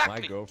 My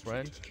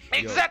girlfriend.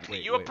 Exactly.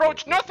 Wait, You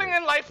approach nothing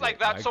in life like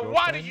that. My So why do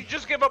girlfriend- you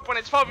just give up when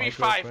it's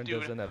 4v5,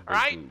 dude? doesn't have big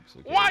Alright? boobs,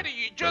 okay? Why do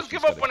you just But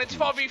give she's up got when a it's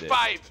huge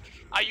 4v5?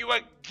 Are you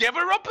a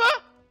giver-upper?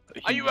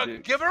 Are you a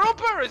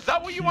giver-upper? Is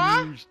that what you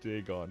are? Huge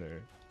dig on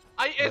her.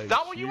 Is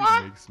that what you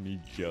are? Makes me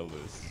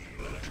jealous.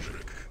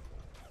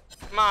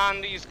 Man,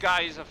 these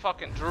guys are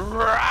fucking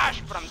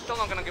trash, but I'm still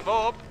not gonna give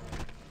up.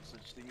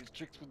 Such thing as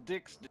chicks with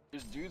dicks.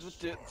 There's dudes with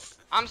tits.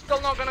 I'm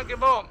still not gonna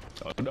give up.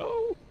 Oh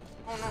no!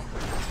 Oh no.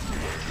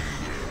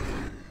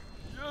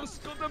 Yes,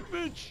 got that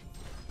bitch!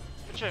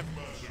 Good shit.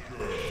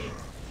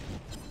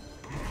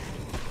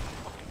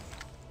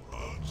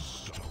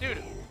 Dude,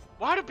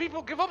 why do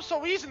people give up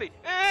so easily?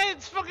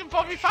 It's fucking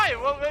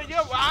 4v5. Well,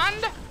 yeah,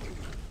 and?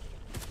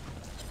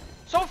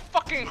 So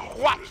fucking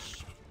what?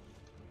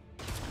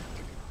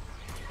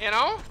 You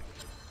know?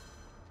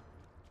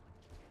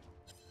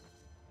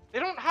 They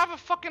don't have a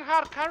fucking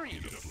hard carry.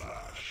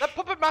 The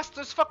Puppet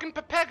Master's fucking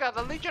Pepega,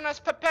 the Legion is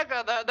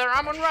Pepega, the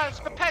Ramon-Ra is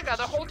Pepega,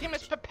 the whole team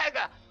is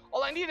Pepega.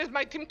 All I need is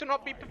my team to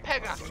not be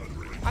Pepega.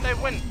 And I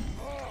win.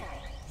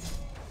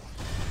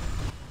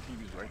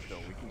 TV's right though,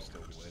 we can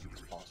still win.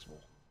 It's possible.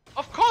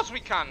 Of course we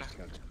can. Just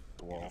gotta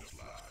the wall.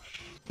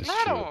 It's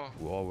Claro.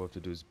 true. All we have to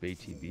do is bait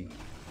TV.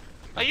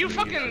 Are you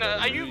fucking,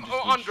 are you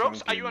on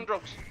drugs? Are you on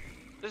drugs?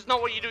 This is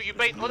not what you do. You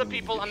bait other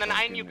people and then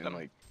I nuke them.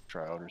 Like,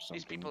 try out or something.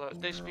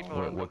 These people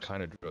are on What drugs.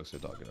 kind of drugs are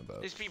you talking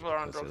about? These people are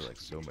on Because drugs.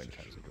 there's like so many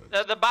kinds of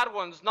drugs. The bad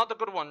ones, not the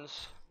good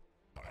ones.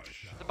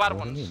 The bad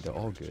What do you mean? ones. They're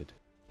all good.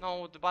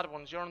 No, the bad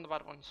ones. You're on the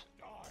bad ones.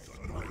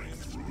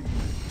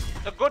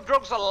 The good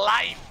drugs are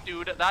life,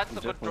 dude. That's the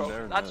good Definitely drug.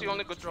 there, That's no. the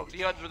only good drug.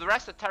 The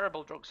rest are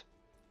terrible drugs.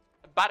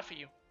 Bad for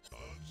you.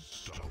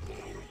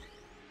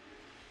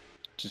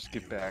 Just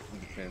get back and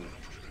defend.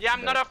 Yeah,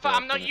 I'm not That's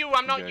I'm not definite. you.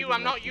 I'm not You you. guys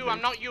I'm not you.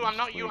 I'm not you. I'm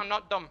not you. wait. I'm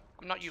not dumb.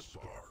 I'm not you.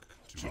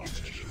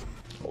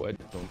 Oh, Ed,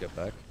 don't get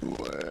back.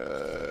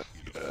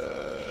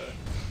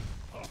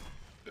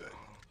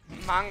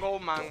 Mango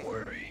man.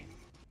 Worry.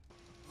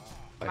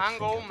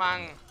 Mango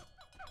man.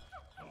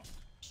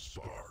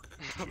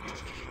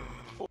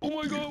 Oh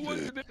my god, what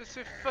did it? This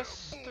is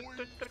first.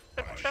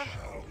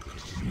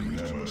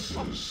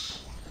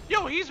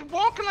 Yo, he's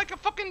walking like a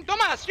fucking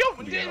dumbass. Yo,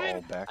 We got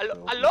all back hello,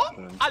 though, hello,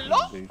 then hello.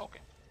 indeed. Okay.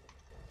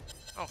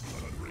 Oh,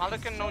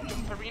 Malik and no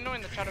Jumperino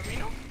in the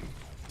Chatterino.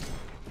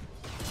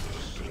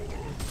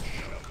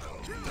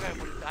 Okay,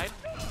 we died.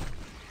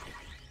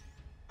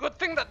 Good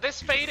thing that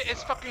this fade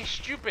is fucking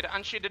stupid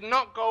and she did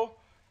not go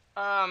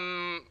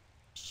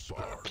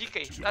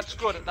PK. That's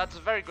good. That's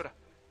very good.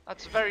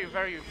 That's very good.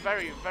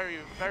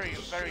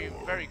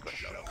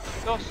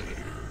 Those,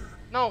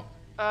 no.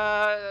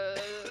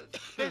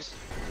 This.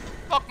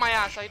 Fuck my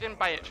ass. I didn't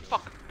buy it.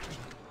 Fuck.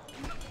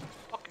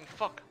 Fucking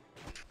fuck.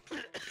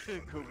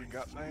 Kobe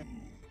got my.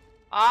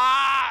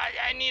 Ah,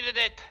 I needed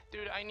it,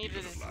 dude. I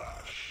needed it.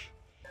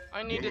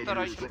 I needed that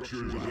item.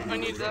 I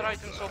need that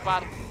item so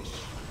bad.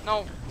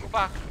 No, go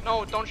back.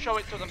 No, don't show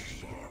it to them.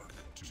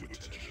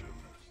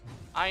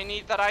 I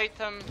need that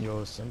item.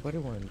 Yo, somebody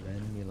want to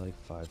lend me like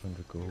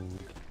 500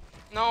 gold?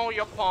 No,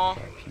 your paw.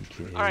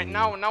 PK. Alright,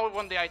 now we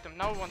want the item.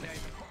 Now we want the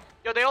item.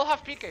 Yo, they all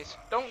have PKs.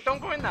 Don't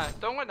go in there.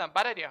 Don't go in there.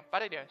 Bad idea.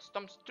 Bad idea.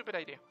 Stupid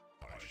idea.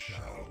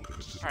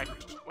 Alright,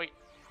 wait.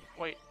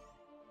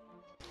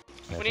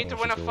 We need to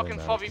win a fucking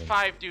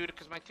 4v5, dude,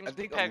 because my team's I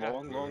think Pega. a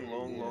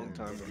long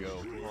time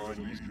ago,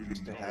 HoN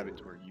used to have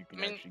it where you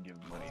can actually give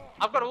money.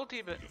 I've got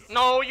ulti, but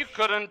no, you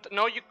couldn't.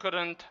 No, you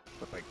couldn't.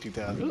 But like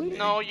 2000.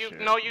 No, you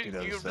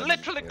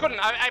literally couldn't.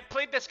 I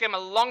played this game a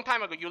long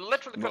time ago. You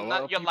literally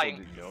couldn't. You're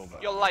lying.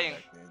 You're lying.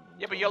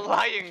 Yeah, but you're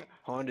lying.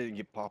 HoN didn't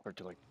get popular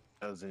till like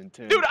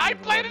 2010. Dude, I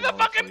played in the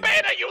fucking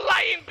beta. You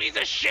lying piece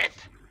of shit.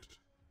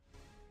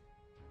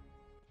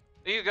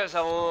 These guys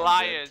are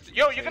liars.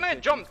 Yo, you're gonna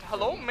get jumped.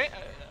 Hello, mate.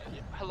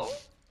 Hello?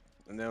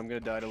 And now I'm gonna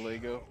die to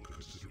Lego.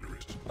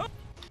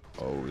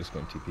 Oh, it's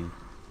going to TP.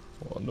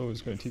 Oh no,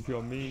 it's going to TP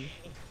on me.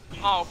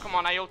 Oh, come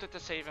on. I ulted to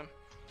save him.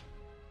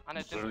 And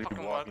it didn't Literally fucking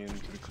work. walking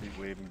into the creep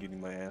wave and getting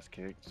my ass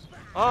kicked.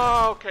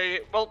 Oh,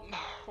 okay. Well,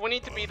 we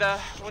need to be there.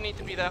 We need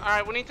to be there.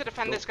 Alright, we need to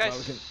defend this,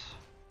 guys.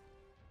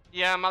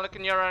 Yeah,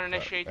 Malikan, you're our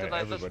initiator.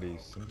 Everybody,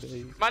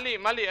 someday.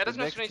 Mali, eres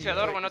nuestro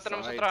iniciador, bueno, no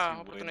tenemos otra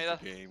oportunidad.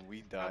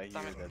 We die here,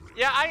 that's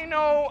Yeah, I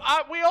know.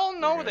 We all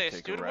know gonna this,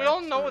 take a dude. We rat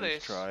all know first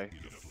this. try.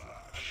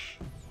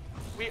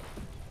 We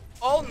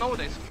all know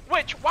this.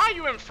 Which, why are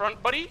you in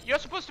front, buddy? You're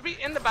supposed to be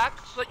in the back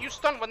so that you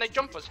stun when they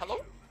jump us. Hello?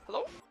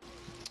 Hello?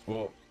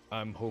 Well,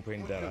 I'm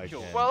hoping that I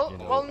can, Well, you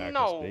know, well, act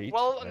no. as bait,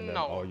 Well, and then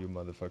no. all you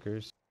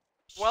motherfuckers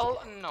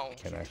Well, no.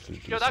 can actually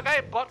do Yo, that guy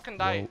something. bot can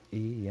die.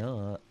 Well,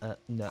 yeah,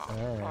 no.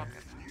 Oh, fuck.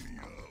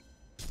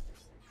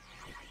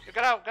 Yo,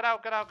 get out.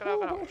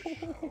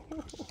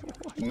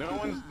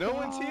 No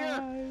one's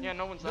here. Yeah,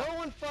 no one's there. No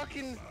one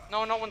fucking.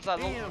 No one's there.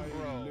 Damn,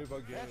 bro. That's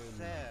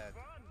sad.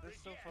 That's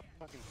so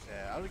fucking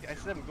sad. I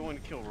said I'm going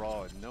to kill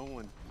Raw, and no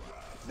one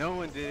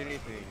did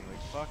anything.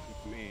 Like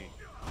fucking me.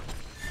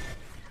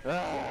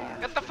 Ah,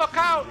 Get the fuck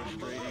out!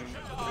 frustrating.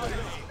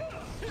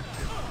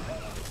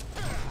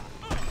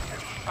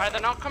 Alright,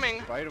 they're not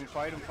coming. Fight him.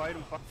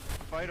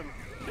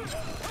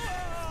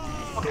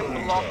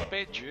 Fucking blocked,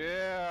 bitch.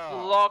 Yeah.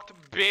 Blocked,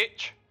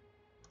 bitch.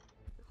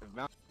 If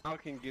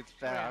Malkin gets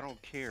fat, I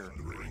don't care.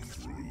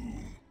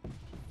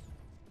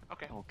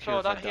 Okay, I don't care so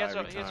if I that die here's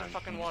every a time.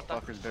 fucking These water.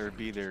 fuckers better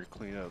be there to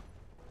clean up.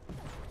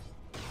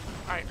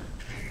 Alright.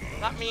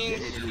 That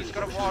means he's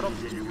got a ward up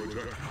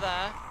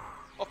there,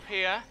 up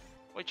here,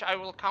 which I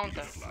will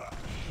counter.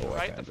 Oh, I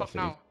Right the can't fuck see.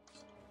 now.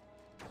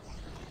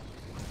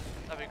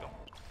 There we go.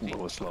 See,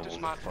 Lowest level of the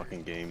smart.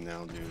 fucking game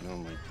now, dude. Oh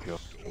my god.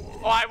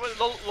 Oh, I was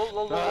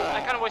lol.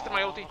 I kinda wasted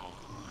my ulti.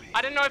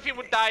 I didn't know if he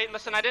would die.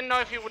 Listen, I didn't know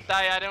if he would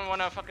die. I didn't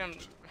wanna fucking...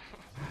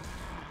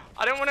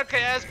 I didn't wanna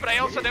KS, but I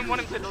also didn't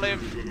want him to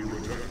live.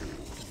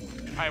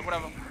 Alright,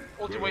 whatever.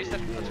 Ulti wasted,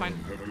 that's fine.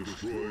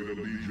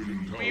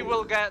 We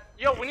will get...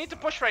 Yo, we need to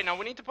push right now.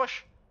 We need to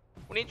push.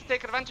 We need to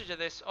take advantage of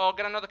this or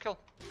get another kill.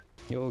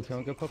 Yo, can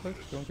we get puppet?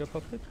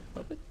 Puppet.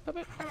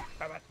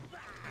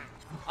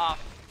 Ah,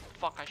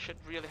 fuck, I should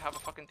really have a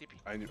fucking TP.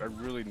 I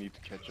really need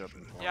to catch up.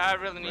 In farm. Yeah, I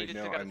really right needed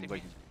now, to get a I'm TP.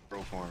 like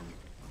pro farm.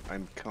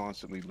 I'm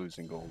constantly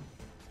losing gold.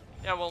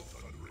 Yeah, well,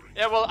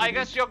 I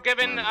guess you're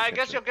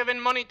giving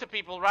money to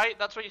people, right?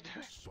 That's what you do.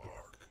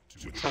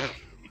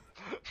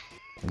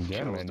 Yeah,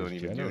 Channels man, don't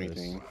it's even do generous.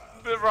 anything.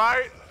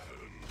 Right?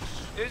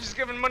 You're just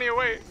giving money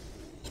away.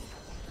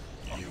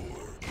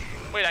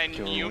 Wait, I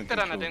Kill nuked it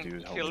and I dude,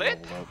 didn't help kill me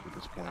it? level up at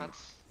this point.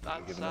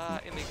 That's Giving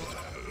up. illegal.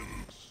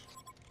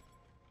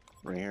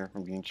 Right here,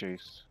 I'm being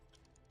chased.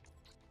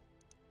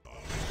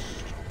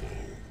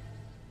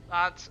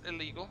 That's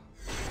illegal.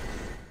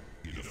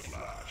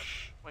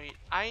 Wait,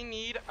 I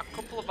need a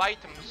couple of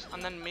items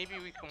and then maybe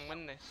we can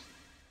win this.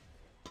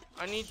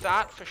 I need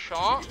that for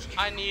sure.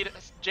 I need a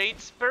Jade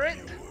Spirit.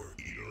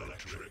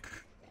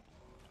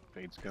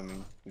 Fade's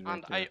coming. He's right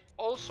And there. I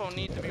also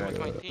need to be with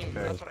my team.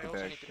 Back, That's what I also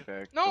back, need to do.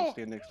 back. No! Don't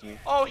stand next to me.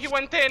 Oh, he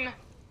went in!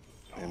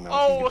 And Malkin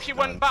Oh, gets he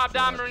went stunned. barbed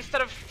Yeah. armor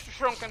instead of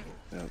shrunken.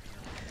 Yep.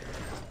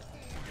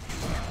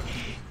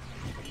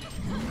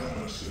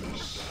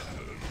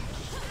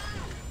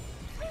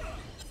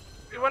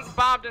 He went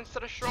barbed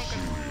instead of shrunken.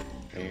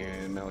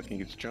 And Malkin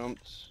gets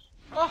jumped.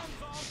 Oh,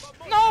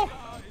 no!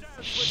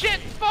 Shit,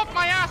 fuck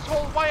my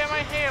asshole. Why am I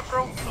here,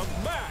 bro?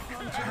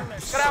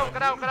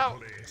 Get out.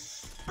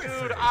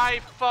 Dude, I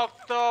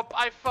fucked up.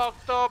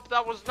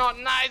 That was not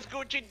nice,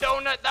 Gucci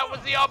Donut. That was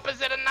the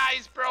opposite of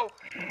nice, bro.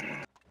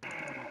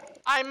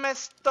 I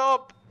messed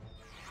up.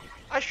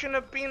 I shouldn't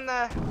have been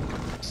there.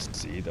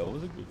 See, that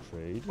was a good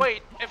trade.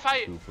 Wait, if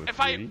I 2 for if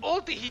I 3.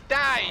 ulti, he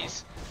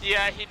dies.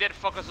 Yeah, he did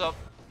fuck us up.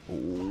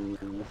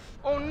 Ooh.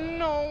 Oh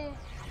no.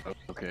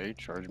 Okay,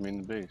 charge me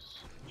in the base.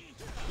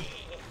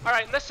 All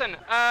right, listen,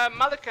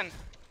 Malikan.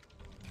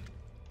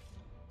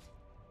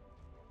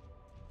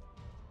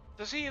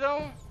 Does he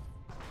though?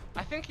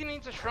 I think he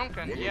needs a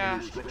shrunken.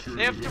 Yeah,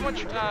 they have too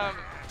much CC.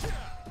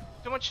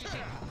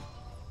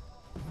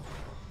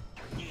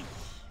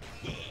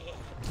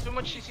 Too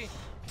much CC.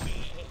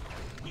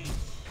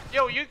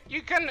 Yo,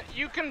 you can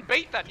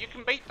bait that. You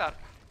can bait that.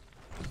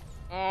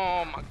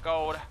 Oh my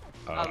god,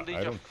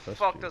 Aldeja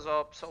fucked us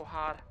up so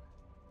hard.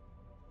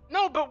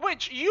 No, but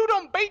which you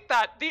don't bait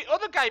that. The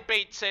other guy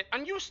baits it,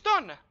 and you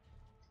stun.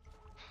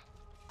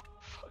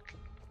 Fuck.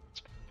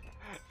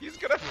 He's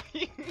gonna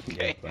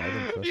PK.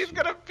 He's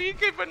gonna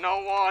PK, but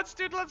no wards,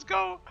 dude. Let's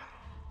go.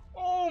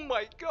 Oh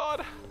my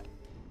god.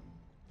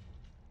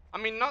 I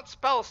mean, not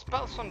spell.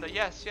 Spell Sunder.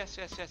 Yes.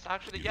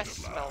 Actually, yes,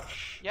 spell.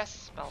 Yes,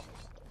 spell.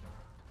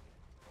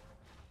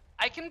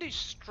 I can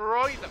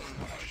destroy them.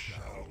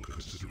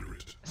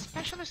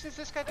 Especially since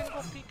this guy didn't go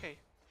PK.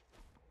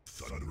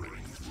 I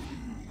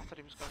thought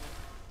he was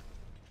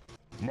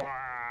going.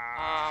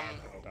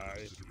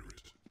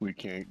 We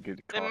can't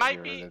get caught might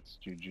here, be- that's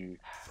GG.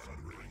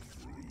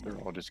 They're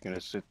all just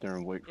gonna sit there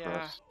and wait for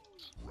us.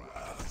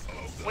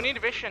 We need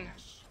vision.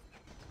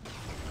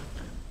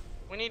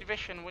 We need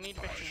vision.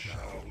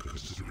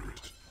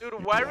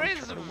 Dude, where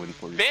is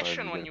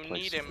vision when you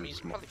need him?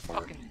 He's probably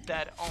fucking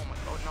dead. Oh my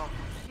god, no.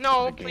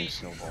 No, The game please.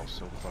 snowballs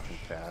so fucking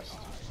fast.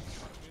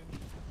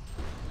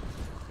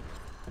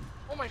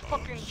 Oh my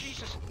fucking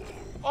Jesus.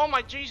 Oh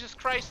my Jesus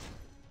Christ.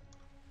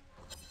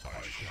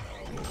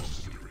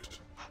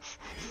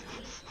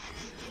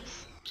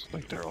 It's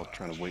like they're all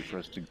trying to wait for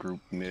us to group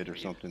mid or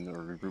something,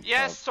 or group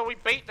Yes, top. so we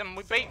bait them.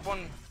 We bait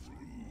one.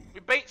 We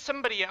bait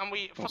somebody and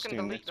we Don't fucking stand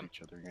delete next them. to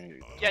each other. You're gonna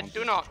get Yeah,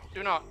 taunted.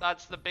 do not.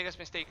 That's the biggest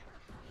mistake.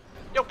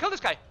 Yo, kill this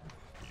guy.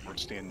 Or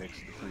stand next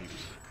to the creeps.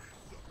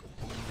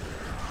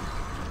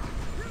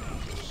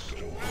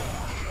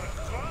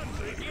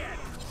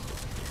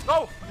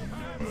 Go.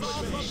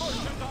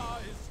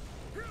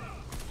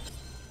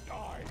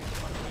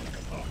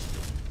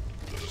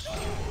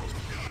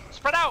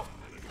 Spread out.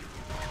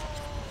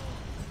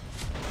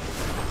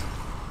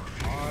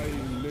 I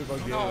live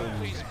again.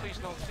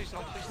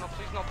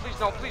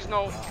 No, please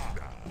no.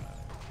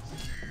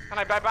 Can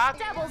I buy back?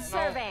 Double No.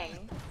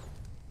 serving.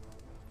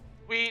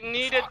 We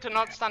needed to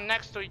not stand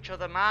next to each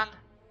other, man.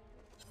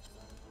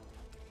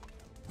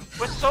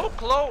 We're so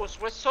close.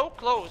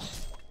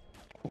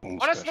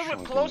 Almost Honestly, got we're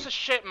shrunken. close as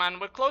shit, man.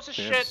 We're close as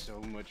They have shit.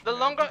 so much The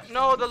magic,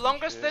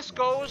 longest shit. this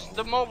goes,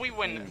 the more we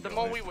win. The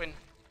more we win.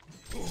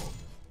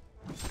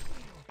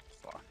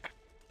 Fuck.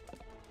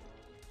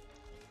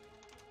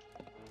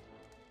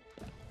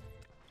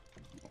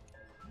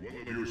 One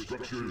of your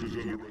structures is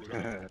under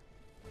attack.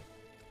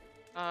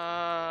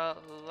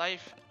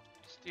 Life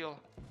steal.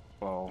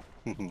 Well,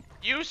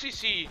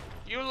 UCC,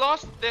 you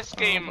lost this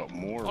game but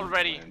more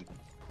already. win. Or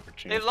They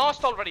chances.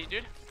 lost already,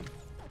 dude.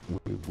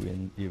 We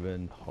win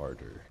even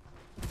harder.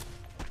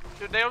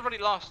 Dude, they already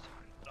lost.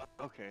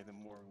 Okay, the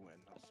more we win,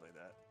 I'll say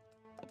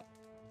that.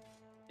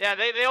 Yeah,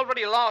 they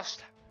already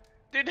lost.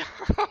 Dude,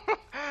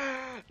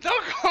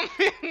 don't call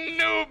me a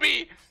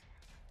newbie.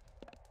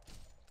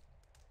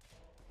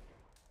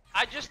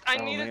 I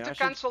Oh, needed man, to I should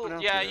cancel. put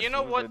out Yeah, there. you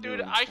know What was what, I dude?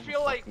 doing? I Some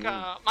feel like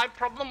fucking- my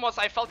problem was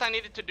I felt I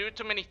needed to do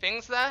too many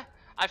things there.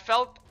 I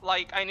felt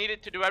like I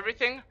needed to do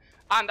everything,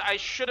 and I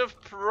should have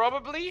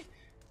probably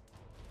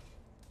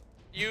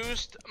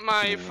used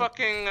my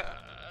fucking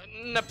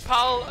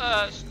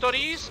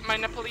Nepalese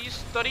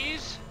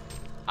studies,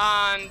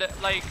 and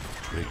like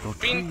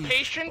been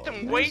patient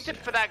and waited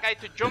for that guy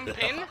to jump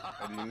in,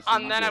 I didn't see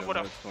and you then I get it, would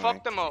have that's funny.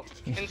 fucked him up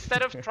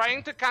instead of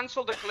trying to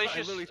cancel the I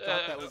Glacius really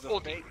thought that was a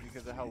ulti. fake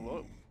because of how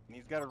low. And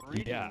he's got a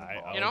region. Yeah,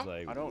 involved. I You was know?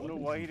 like, I don't know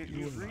what why is he didn't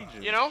doing? use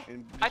region. You know?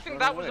 and I just think run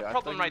that was away. the I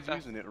problem thought he right was there.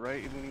 using it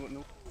right even when he wouldn't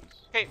know.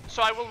 Okay,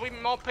 so I will be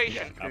more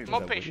patient. After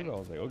More that patient. video, I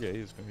was like, okay,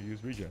 he's gonna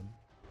use regen.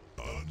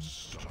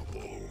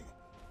 Unstoppable.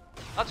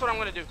 That's what I'm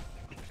gonna do.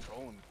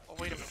 Trolling. Oh,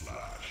 wait a minute.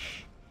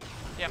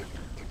 Yeah.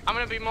 I'm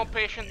gonna be more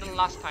patient than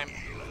last time.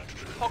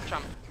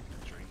 PogChamp.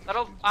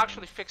 That'll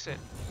actually fix it.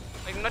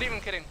 Like, I'm not even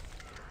kidding.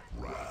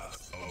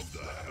 Wrath of the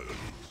Hells.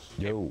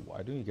 Yo,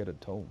 why don't you get a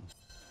tome?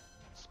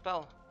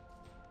 Spell.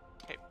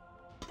 Okay.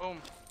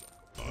 Boom.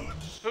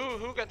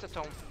 Who gets a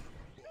tome?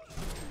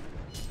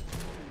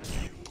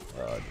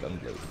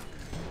 Gunblade.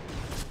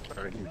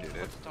 Sorry, you did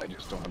it. What's the I tone?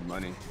 just don't have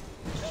money.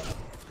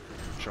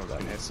 Shrunken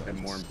makes has been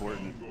more sense.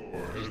 important.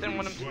 I just didn't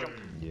want him to jump.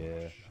 Yeah,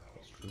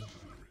 that's true.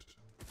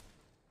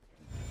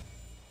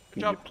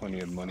 You job. get plenty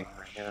of money.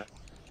 Yeah.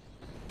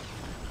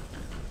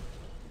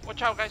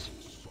 Watch out, guys.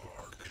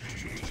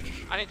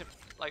 I need to,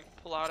 like,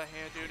 pull out of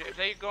here, dude. If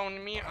they go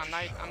on me,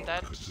 I'm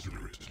dead.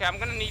 Okay, I'm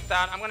gonna need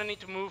that. I'm gonna need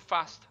to move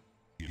fast.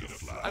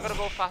 I gotta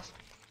go fast.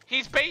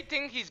 He's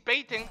baiting. He's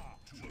baiting.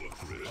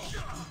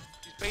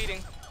 He's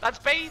baiting. That's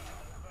bait.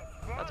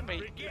 That's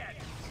bait.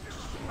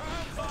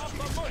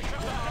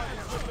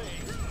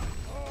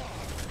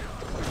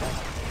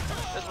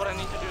 This is what I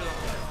need to do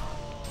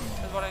though.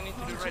 This is what I need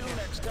to do right here.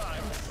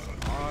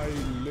 I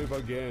live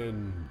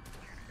again.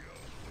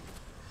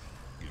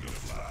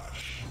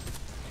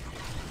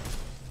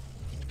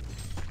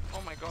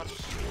 Oh my god.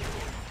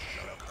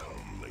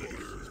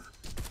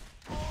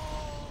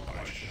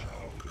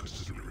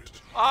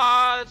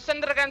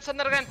 Send it again, send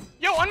it again.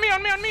 Yo, on me,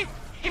 on me, on me.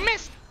 He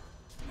missed.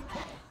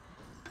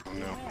 Oh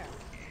no.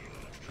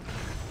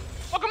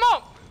 Fuck him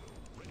up.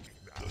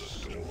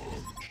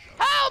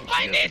 Help,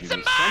 I need Some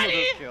of somebody.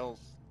 those kills,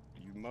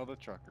 you mother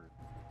trucker.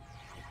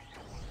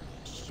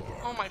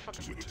 Oh my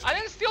fucking. I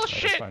didn't steal It's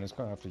shit. fine, it's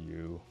going after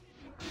you.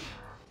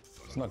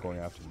 It's not going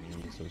after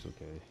me, so it's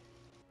okay.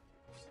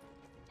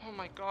 Oh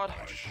my god.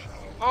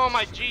 Oh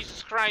my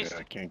Jesus Christ. Yeah,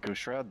 I can't go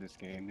shroud this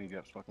game. They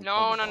got fucking.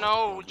 No, no,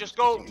 no. Just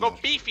go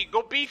beefy.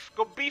 Go beef,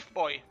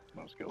 boy.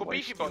 Let's Go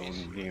beefy, boys.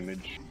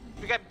 Damage.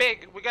 We got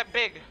big. We got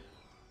big.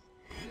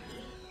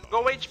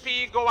 Go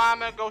HP, go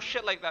armor, go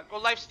shit like that. Go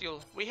lifesteal.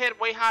 We hit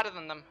way harder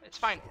than them. It's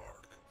fine.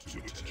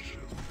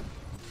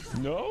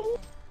 No?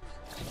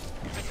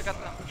 I forgot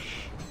that.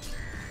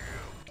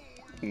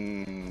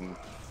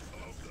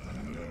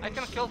 I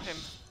can kill him.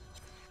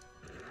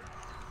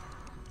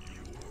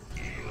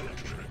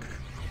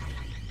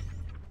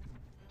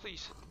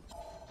 Please.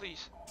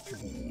 Please.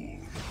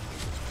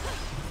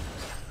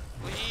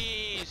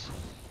 Please.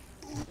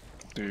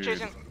 Dude.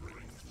 Chasing.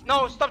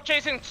 No, stop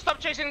chasing. Stop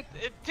chasing.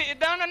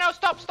 No, no, no.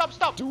 Stop, stop,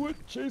 stop. Do it!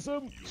 Chase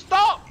him!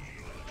 Stop.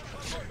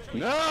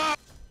 No!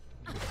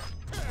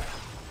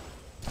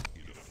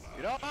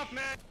 Get off,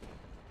 man!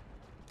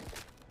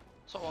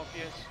 So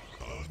obvious.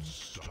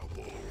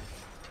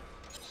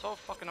 So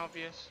fucking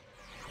obvious.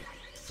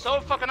 So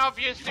fucking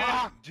obvious, dude.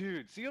 Fuck,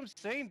 dude. See what I'm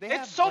saying? They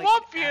have, It's so like,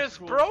 obvious,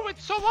 actual- bro.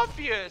 It's so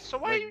obvious. So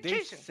why like, are you they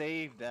chasing?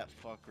 saved that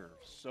fucker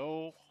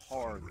so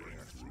hard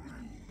there.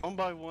 One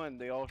by one,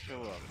 they all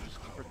show up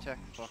just to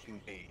protect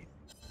fucking Cade.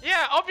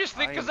 Yeah,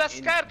 obviously, I because am they're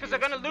scared, because they're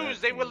gonna envious of lose.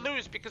 that They will team.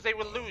 lose because they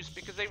will lose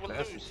because they will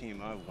That's the lose.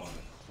 team I want.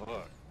 Fuck.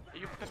 Are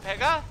you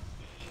Pepega?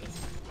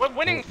 We're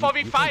winning Well,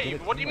 you can't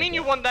get 4v5. a What do you team mean like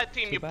you that. won that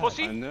team, Too you bad.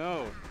 pussy? I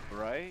know,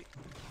 right?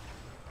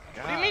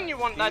 What do you mean you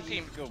want that it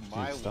team? needs to go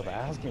my Dude, stop way.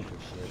 asking for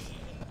shit.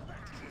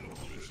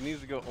 It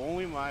needs to go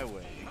only my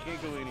way. It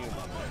can't go any other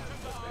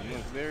way. And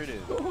then, there it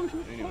is.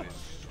 Anyway,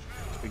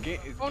 the game,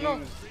 Oh, no.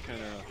 is kind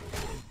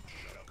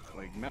of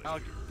like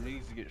Malik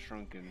needs to get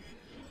shrunken.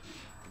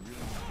 He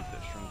really needs to get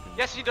that shrunken.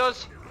 Yes, he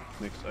does.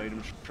 Next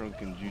item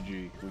shrunken.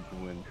 GG. We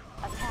can win.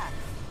 Attack.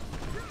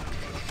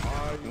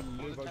 I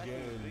live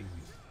again.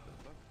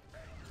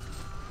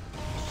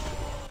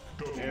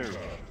 There we go.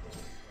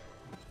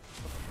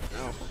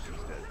 Now,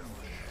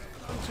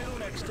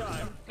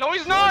 No,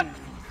 he's not.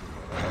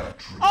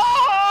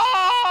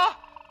 Oh!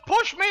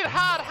 Push me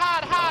hard,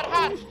 hard, hard,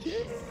 hard.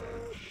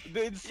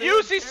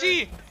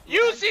 UCC!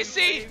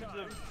 UCC!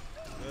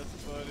 That's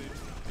funny.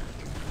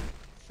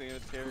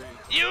 Sanitary.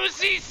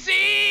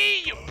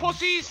 UCC! You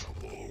pussies!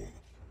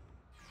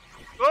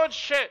 Good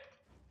shit.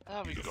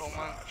 There we go,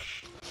 man.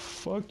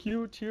 Fuck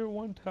you, tier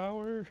 1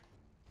 tower.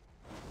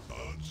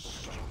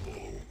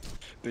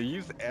 They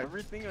use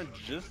everything on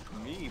just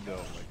me though.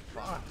 Like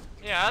fuck.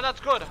 Yeah, that's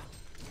good.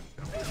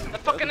 They're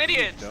fucking That's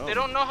idiots. dumb. They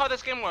don't know how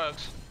this game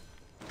works.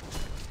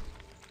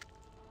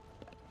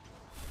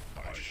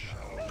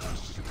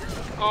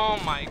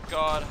 Oh my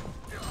god.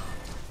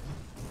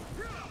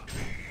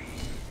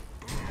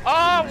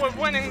 Oh,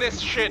 we're winning this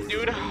shit,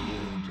 dude.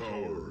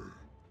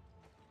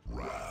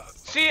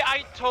 See,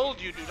 I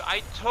told you, dude.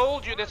 I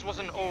told you this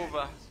wasn't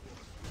over.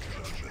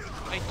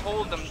 I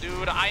told them,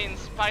 dude. I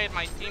inspired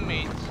my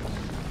teammates.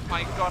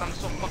 My god, I'm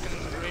so fucking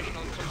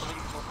inspirational. It's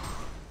unbelievable.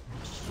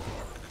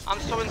 I'm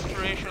so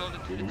inspirational.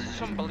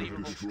 It's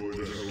unbelievable. Destroy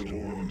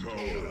the HoN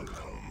tower.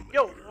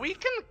 Yo, we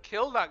can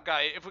kill that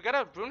guy if we get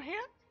a rune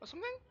here or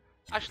something.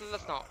 Actually,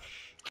 let's not.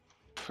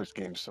 This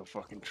game's so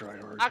fucking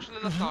tryhard. Actually,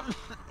 let's not.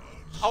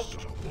 Oh,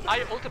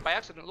 I ulted by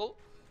accident, lol.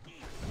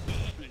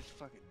 It's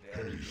fucking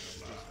dead. It's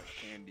just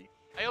like candy.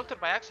 I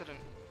ulted by accident.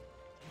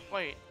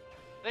 Wait,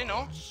 they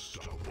know?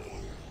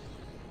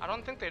 I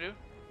don't think they do.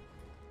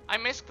 I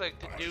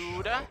misclicked,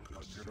 dude.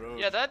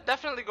 Yeah, they're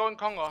definitely going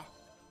Congo.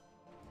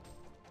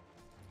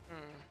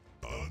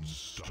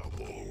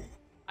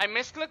 I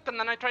misclicked and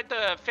then I tried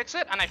to fix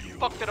it and I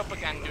fucked it up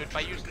again, dude, by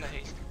using the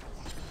haste.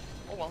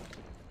 Oh well.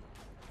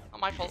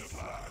 Not my fault.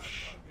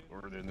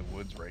 Or they're in the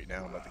woods right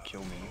now about to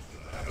kill me.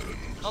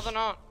 No, they're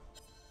not.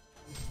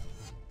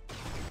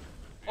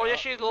 Oh yeah,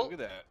 she's lol. Look at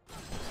that.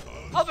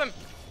 Help him!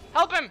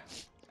 Help him!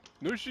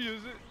 No, she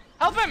isn't.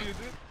 Help him! She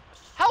isn't.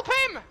 Help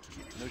him!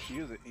 No, she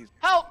isn't. He's.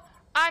 Help!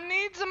 I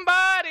need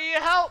somebody!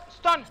 Help!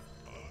 Stun!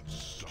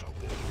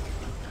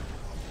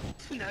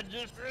 Not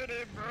just ready,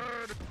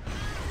 bird.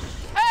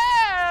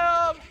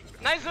 Help!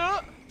 Nice!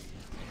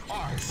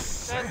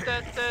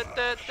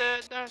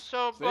 They're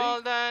so See?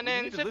 bold and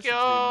You need to listen to me insecure.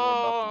 more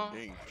about the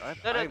things. I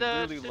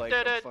really like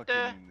the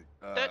fucking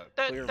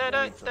clear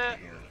blade from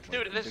here.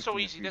 Dude, this is so predicting the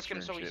easy. This future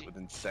game's so and shit easy.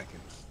 Within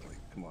seconds. Like,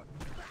 come on.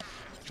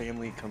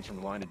 Family comes from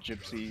a line of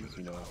gypsies,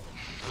 you know.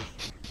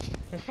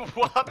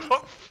 What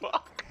the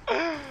fuck?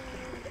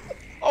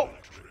 Oh!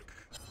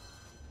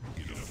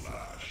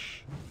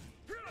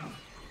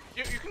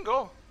 can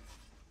go.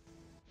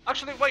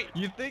 Actually, wait.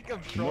 You think I'm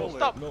trolling?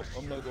 Stop. No,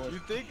 I'm not going. You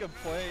think I'm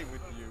playing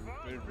with you,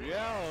 but in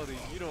reality,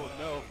 you don't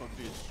know if I'm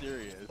being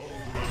serious.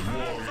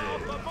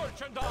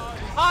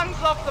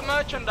 Hands off the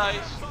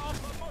merchandise.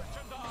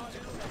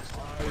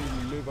 I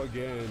live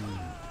again.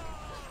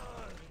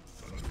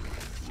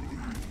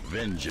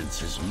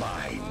 Vengeance is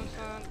mine.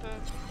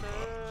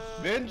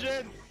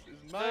 Vengeance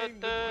is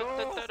mine.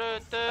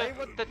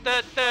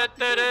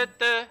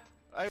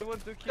 I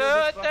want to kill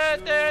the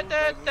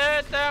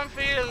I'm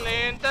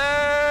feeling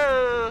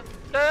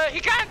he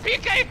can't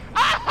PK!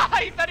 Ah!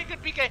 He thought he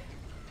could PK!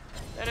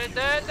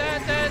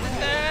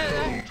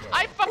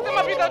 I fucked him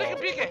up, he thought he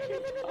could PK!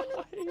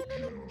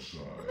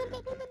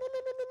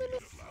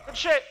 Good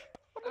shit!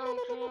 Oh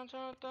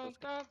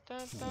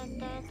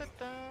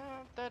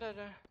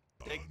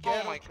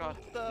my god.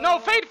 No,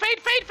 fade!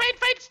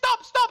 Stop!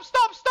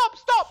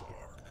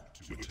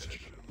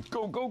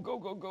 Go, go, go,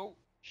 go, go.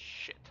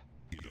 Shit.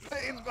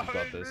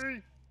 Got this.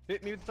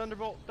 Hit me with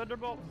Thunderbolt.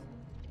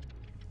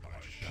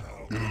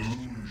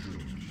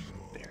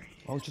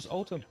 Oh, just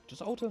ult him.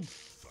 Just ult him.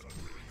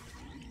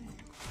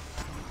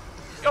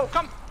 Yo,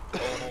 come!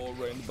 Oh,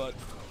 right in the butt.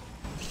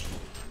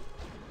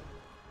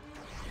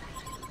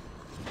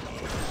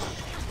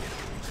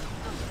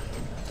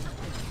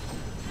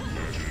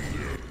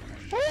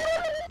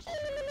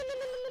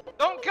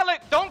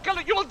 Don't kill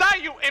it, you will die,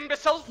 you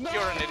imbecile! No.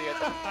 You're an idiot.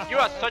 You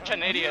are such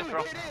an idiot,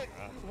 bro.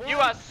 You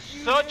are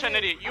such an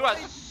idiot. You are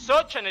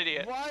such an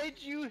idiot. Why'd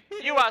you hit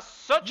it? You are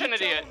such an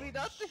idiot. Me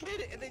not to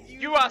hit it, and then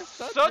you are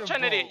such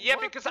an idiot. Yeah,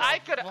 because I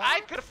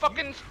could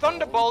fucking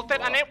thunderbolt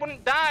it and it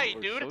wouldn't die,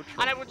 dude.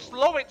 And I would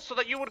slow it so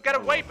that you would get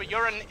away, but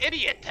you're an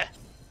idiot.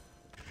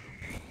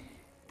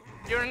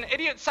 You're an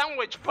idiot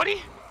sandwich,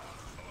 buddy.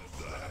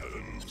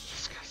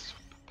 This guy's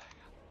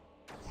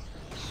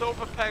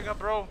super pega,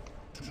 bro.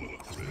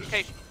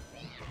 Okay.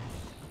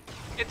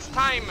 It's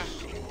time.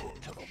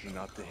 Told me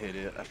not to hit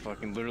it. I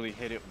fucking literally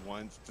hit it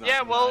once.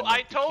 Yeah, well,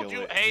 I told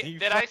you. Hey,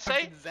 did I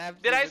say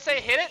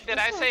hit it? Did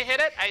I say hit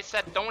it? I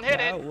said don't hit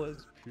it. That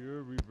was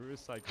pure reverse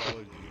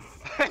psychology.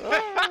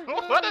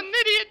 What an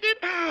idiot,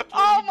 dude!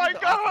 Oh my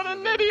god, what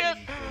an idiot!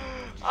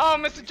 Oh,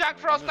 Mr. Jack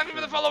Frost, thank you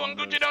for the follow, and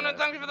Gucci Donut,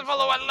 thank you for the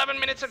follow 11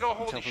 minutes ago.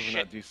 Holy shit.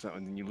 Not do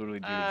something, then you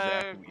literally do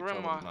exactly what you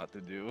told them not to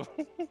do.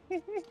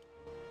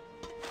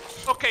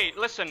 Okay,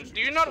 listen,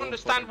 do you not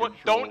understand what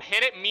don't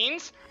hit it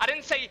means? I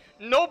didn't say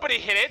nobody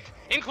hit it,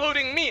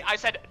 including me. I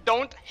said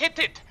don't hit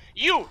it.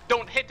 You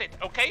don't hit it,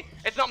 okay?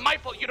 It's not my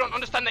fault you don't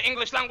understand the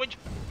English language.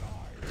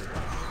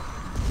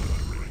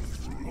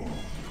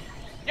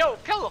 Yo,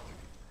 kill!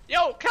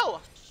 Yo, kill!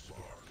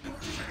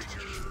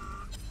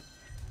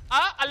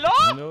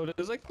 Hello? No,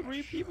 there's like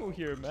 3 people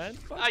here, man.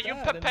 Are you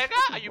Pepega?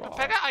 Are you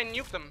Pepega? I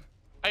nuked them.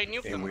 I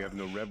nuked them. And we have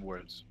no rev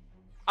words.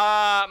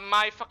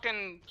 My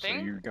fucking thing?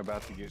 So you're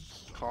about to get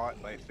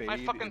caught by Fade,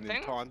 and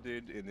then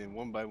taunted, and then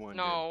one by one.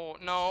 No,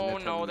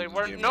 they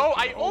weren't. No,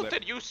 I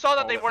ulted. You saw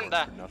that they weren't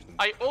there.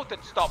 I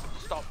ulted. Stop.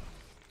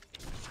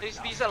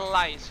 These are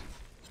lies.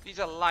 These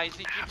are lies.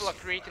 These people are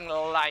creating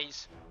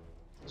lies.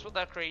 That's what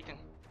they're creating.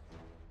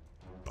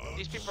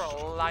 These people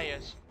are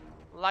liars.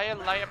 Liar,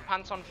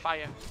 pants on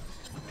fire.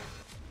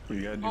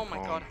 Oh my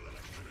god.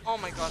 Oh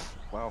my god.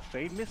 Wow,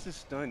 Fade misses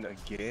stun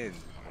again.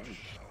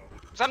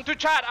 Cause I'm too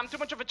Chad. I'm too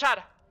much of a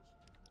Chad.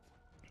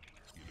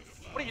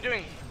 What are you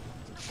doing?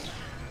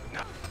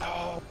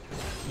 Oh,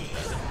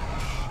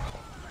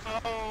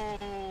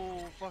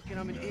 fucking,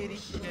 I'm an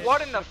idiot.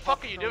 What in the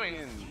fuck are you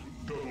doing?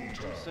 I'm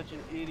such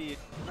an idiot.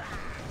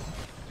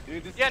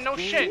 Dude, this no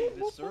shit.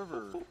 The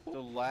server,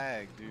 the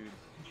lag, dude.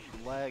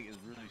 The lag is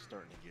really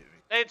starting to get me.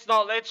 It's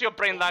not. It's your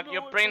brain lag.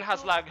 Your brain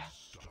has lag.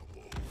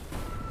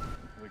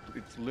 Like,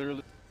 it's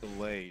literally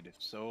delayed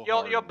so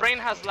Your hard. brain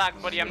has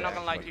lag, buddy. I'm not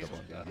gonna lie to you.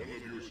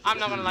 I'm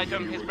not gonna lie to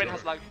him. His brain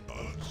has lag.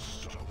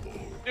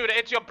 Dude,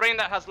 it's your brain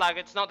that has lag.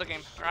 It's not the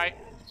game, alright?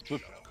 It's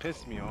what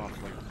pissed me off.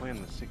 Like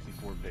playing the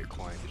 64-bit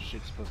client. This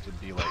shit's supposed to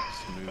be like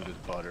smooth as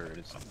butter.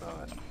 It's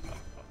not.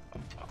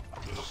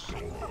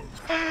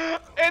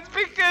 It's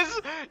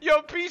because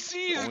your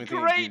PC is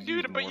great,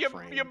 dude, but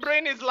your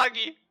brain is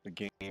laggy. The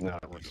game's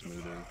not much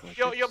smoother. Like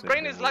your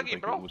brain is laggy,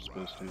 like bro. It was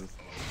supposed to.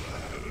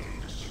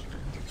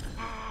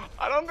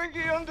 I don't think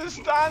he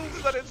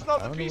understands that it's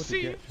not the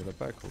PC. For the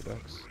back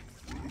codex.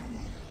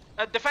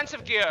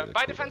 Defensive gear.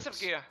 Buy defensive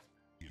gear.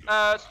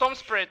 Storm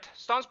Spirit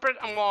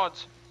and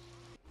wards.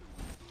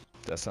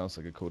 That sounds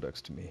like a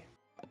codex to me.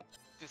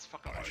 This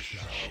fucking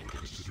shit.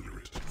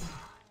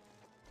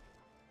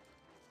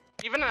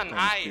 Even an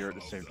eye. Here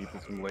to save people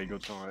from Lego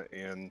taunt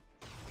and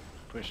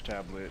push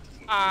tablet.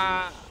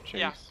 Chase,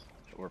 yeah.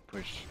 Or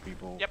push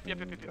people. Yep.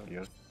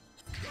 Yeah.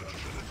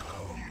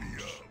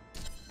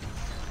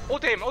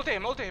 Ult him.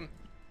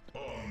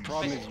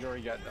 Problem is you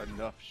already got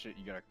enough shit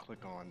you gotta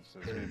click on, so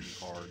it's gonna be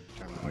hard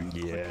trying to like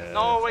click.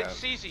 No,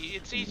 it's easy.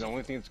 It's easy. The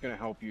only thing that's gonna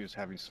help you is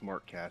having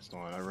smart cast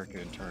on. I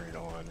recommend turning it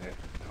on. It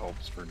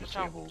helps for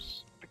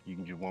disables. Like you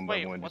can do one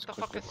by one. What just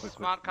the fuck is click,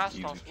 smart cast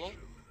easy. off, lol?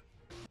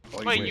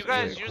 Wait, you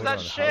guys use that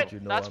shit?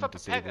 That's for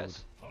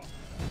Pepegas.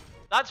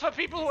 That's for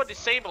people who are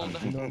disabled.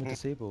 I'm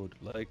disabled.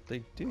 Like,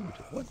 dude,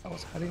 what? I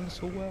was hiding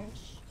so well.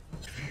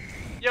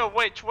 Yo,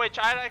 witch,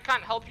 I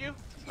can't help you.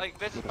 Like,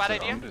 this is a bad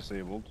idea. I'm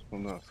disabled.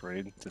 I'm not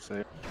afraid to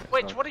say.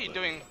 Witch, what are you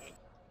doing?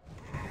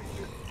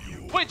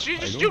 Witch, you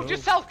just don't juked know.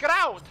 yourself. Get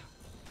out.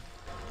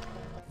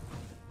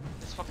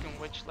 This fucking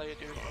witch slayer,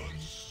 dude.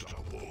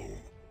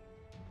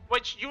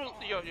 Witch,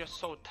 you're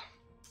so dumb.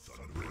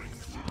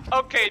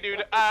 Okay,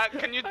 dude.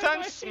 Can you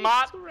turn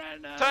smart?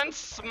 Turn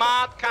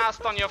smart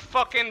cast on your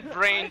fucking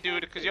brain,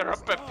 dude, because you're a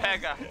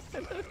pepega.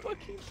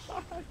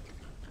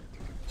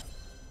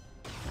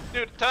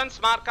 Dude, turn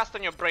smart cast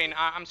on your brain.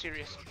 I'm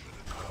serious.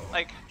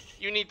 Like,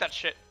 you need that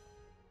shit.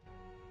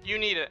 You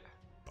need it.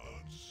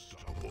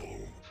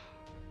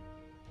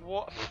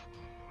 What?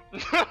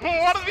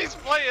 What are these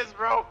players,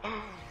 bro?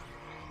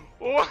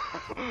 What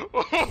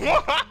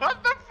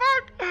the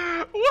fuck?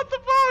 What the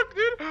fuck,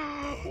 dude?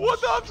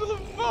 What the absolute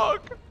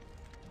fuck?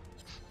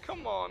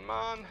 Come on,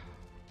 man.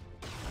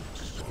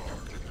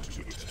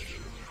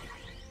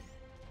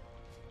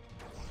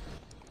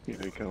 Here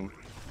they come.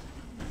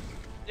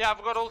 Yeah,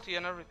 I've got ulti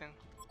and everything.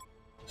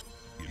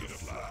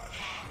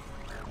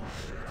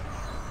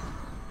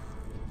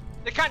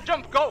 They can't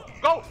jump. Go,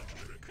 go.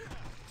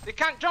 They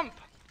can't jump.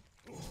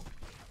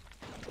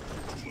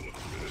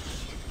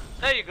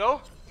 There you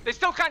go. They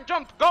still can't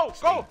jump. Go,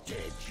 go.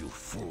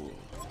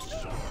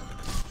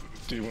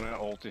 Dude, when I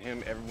ulted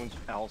him, everyone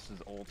else's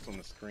ults on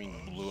the screen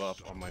blew up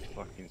on my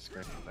fucking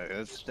screen. Like,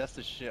 that's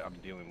the shit I'm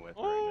dealing with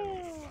right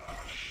now.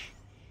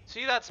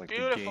 See, that's Like, the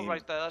beautiful game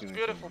right there. That's doing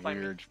beautiful some by me.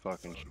 weird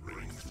fucking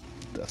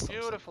That's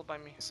Beautiful by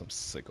me. some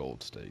sick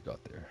old stuff you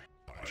got there.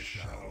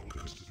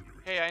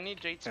 Hey, I need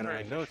Jade And Spray.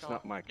 I know for it's sure.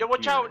 not my Yo,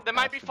 watch computer, out. They it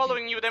might has be to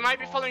following you. They might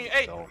be following you.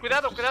 Hey, itself.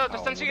 cuidado, It's cuidado. Te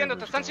just están siguiendo,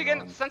 te están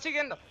siguiendo, te whatever's están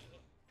siguiendo.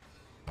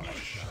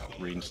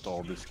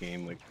 Reinstalled this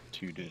game like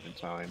 2 different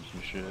times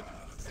and shit.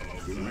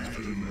 The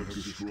Legion have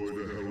destroyed a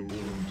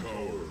Hellborn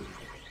tower.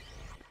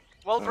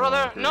 Well,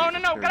 brother, great, no, no,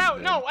 no, very get out.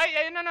 good. No,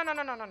 hey, no, no, no,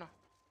 no, no, no, no.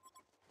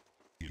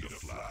 In a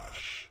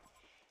flash.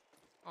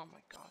 Oh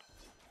my god.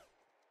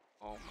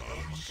 Oh my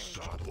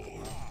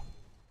fucking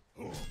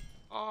god.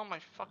 Oh my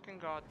fucking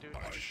god, dude.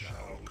 I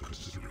shall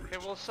consider it. Okay,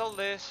 we'll sell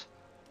this.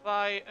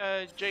 Buy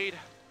Jade.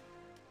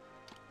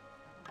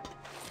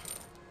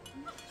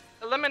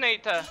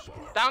 Eliminator.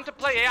 Down to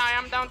play. Yeah, I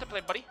am down to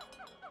play, buddy.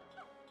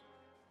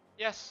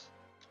 Yes.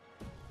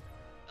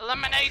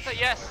 Eliminator,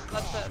 yes.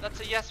 That's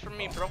a yes from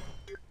me, bro.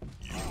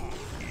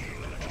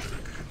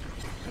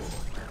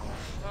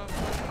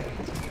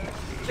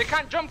 They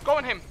can't jump. Go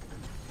on him.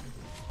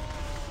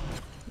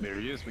 There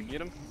he is, we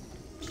get him.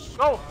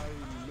 Go.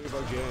 Live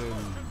again.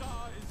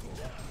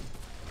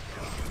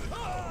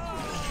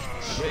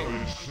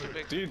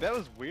 Dude, that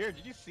was weird.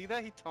 Did you see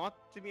that? He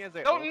taunted me as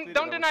I Don't ulted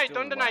and deny, I was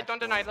don't still deny, latched don't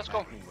deny, on let's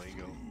go. fucking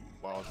Lego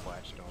while I was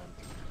flashed on.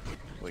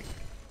 Like,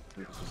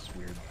 it was just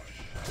weird.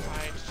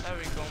 Alright, there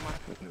we go, man.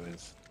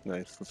 Anyways,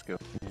 nice, let's go.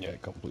 Yeah, I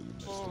completely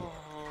missed it. Oh.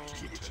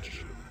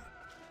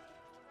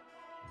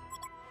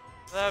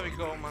 There we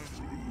go, man.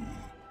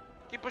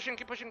 Keep pushing,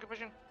 keep pushing, keep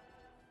pushing.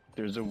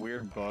 There's a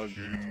weird bug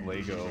with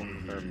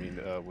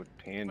Lego, with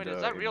Panda. Wait,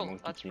 is that in real?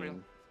 Monkey That's King, real.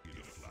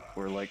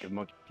 Where like a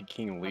Monkey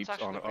King leaps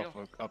actually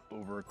up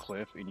over a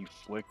cliff and you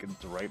flick at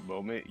the right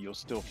moment, you'll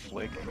still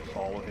flick and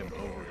follow him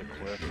over the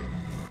cliff.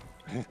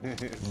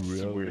 It's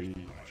Really? weird.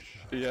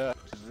 Yeah,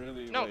 it's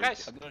really. No, like,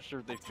 guys. I'm not sure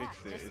if they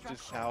fixed it. It's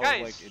just how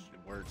Guys. like it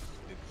works.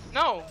 It's,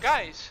 No,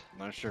 guys. I'm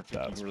not sure if they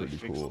That's can really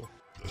pretty fix cool.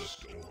 it.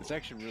 It's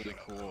actually really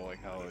cool,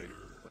 like how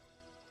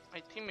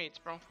My teammates,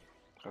 bro.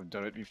 I've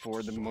done it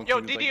before. The monkey Yo,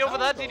 was DD like, over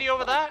there, "Oh, DD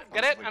over there.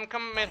 Get I it? was like, I'm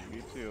coming mid.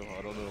 Me too.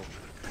 I don't know.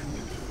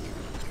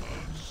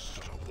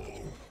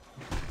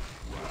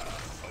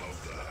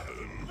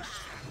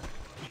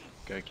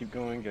 Gotta keep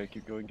going. Gotta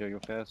keep going. Gotta go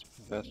fast,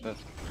 fast,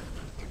 fast.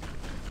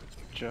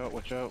 Watch out!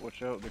 Watch out!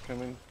 Watch out! They're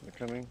coming!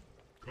 They're coming!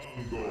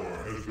 Condor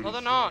has been No,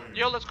 they're not.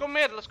 Yo, let's go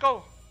mid. Let's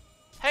go.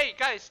 Hey,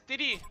 guys,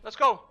 DD, let's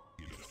go.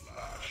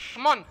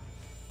 Come on.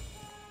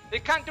 They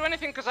can't do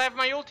anything because I have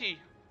my ulti.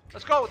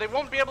 Let's go. They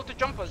won't be able to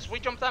jump us. We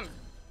jump them.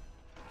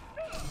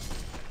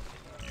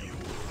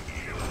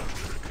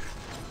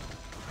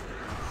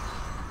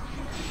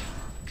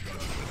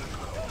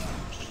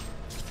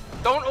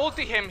 Don't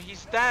ulti him.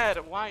 He's dead.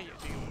 Why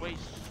do you waste?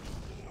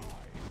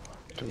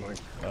 Come on!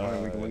 Come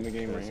on! We can win the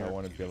game right because I here.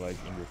 want to be like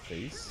in your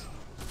face.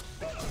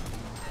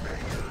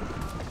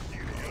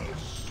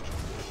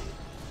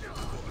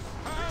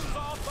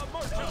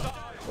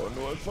 Oh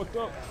no, I fucked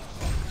up.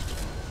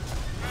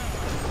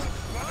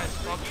 Alright,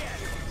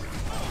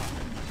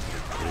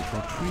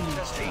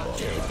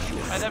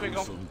 there we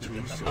go.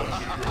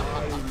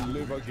 I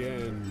live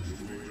again.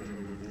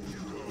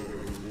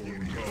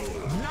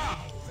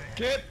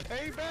 Get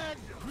Payback!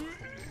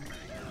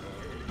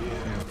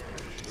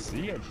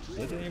 See, I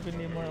didn't even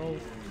need my old.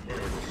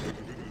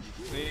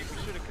 See, we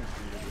should have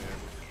conceded there.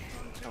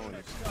 I'm telling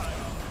you.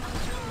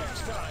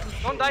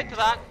 Don't die to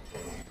that.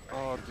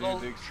 Oh, Lol.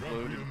 dude,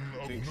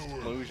 the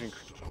explosion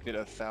did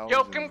 1,000.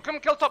 Yo, come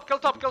kill top, kill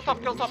top, kill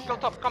top, kill top, kill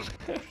top. Come.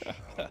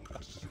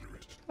 That's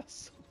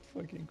so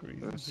fucking crazy.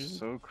 That's shit.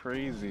 so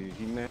crazy.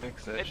 He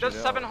maxed that It shit does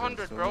out.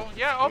 700, So bro. much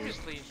Yeah, space.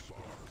 obviously.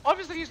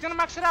 Obviously, he's gonna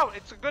max it out.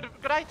 It's a good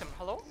item.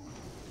 Hello?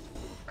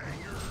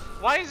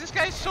 Why is this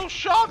guy so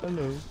shocked?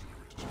 Hello.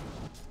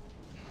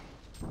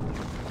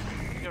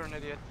 You're an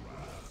idiot.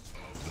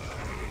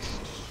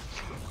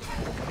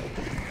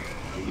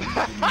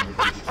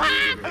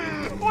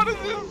 What is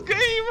this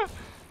game?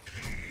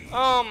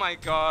 Oh my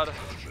god.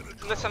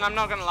 Listen, I'm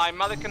not gonna lie.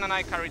 Malikan and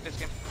I carried this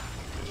game.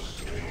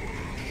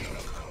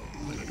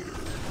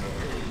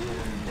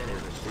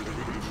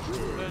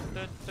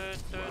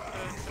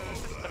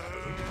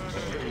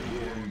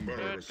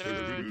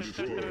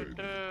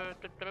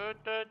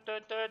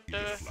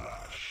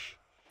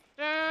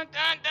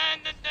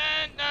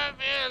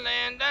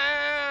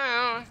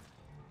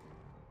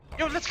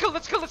 Yo, let's kill.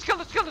 Kill.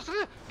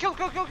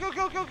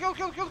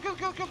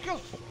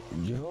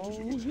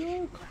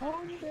 Yo,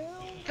 calm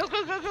down.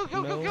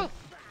 Kill.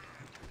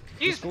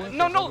 He's Just go in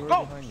no, first, no, I'll be go.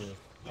 right behind you.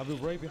 I'll be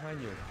right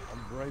behind you.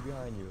 I'm right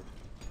behind you.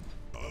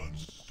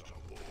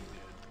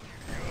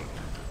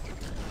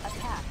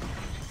 Attack.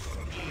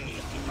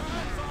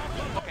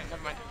 Okay,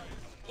 never mind.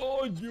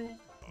 Oh, you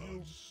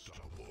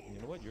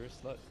know what? You're a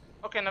slut.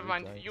 Okay, never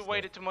mind. giant You slut.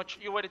 waited too much.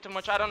 You waited too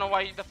much. I don't know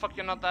why the fuck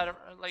you're not that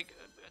like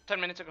 10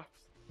 minutes ago.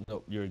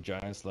 No, you're a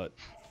giant slut.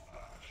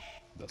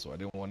 That's why I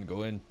didn't want to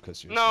go in,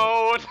 because you're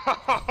No,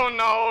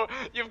 no.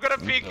 You've got a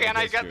PK No, and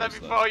I that's get your that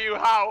slut. before you.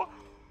 How?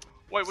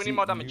 Wait, we See, need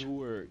more damage.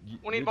 We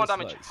need more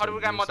damage. How do we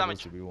get more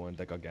damage? To be one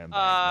that got gambit.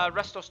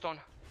 Resto stone.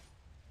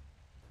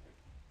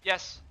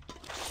 Yes.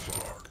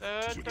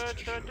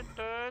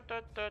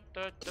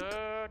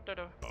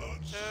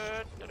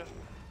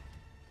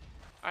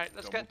 Alright,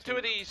 let's get 2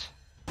 of these.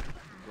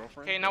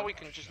 Girlfriend? Okay, now we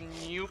can just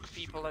nuke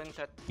people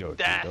into Yo, dude,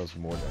 death. that was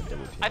more than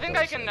double team. I think That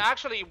I was can like-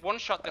 actually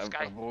one-shot this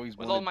guy I've always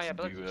with all wanted my to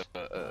do abilities.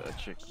 a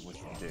chick with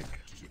a dick.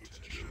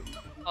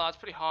 Oh, that's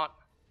pretty hot.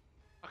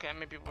 Okay,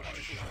 maybe we shouldn't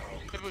be here.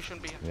 Maybe we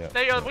shouldn't be here. Yeah,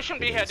 There you go, we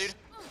shouldn't be it here, is. dude.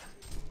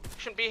 We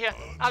shouldn't be here.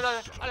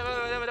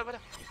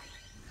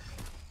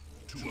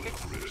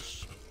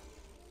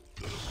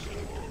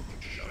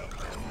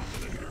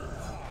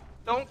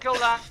 Don't kill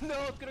that. No,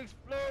 it's gonna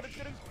explode! It's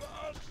gonna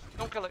explode!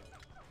 Don't kill it.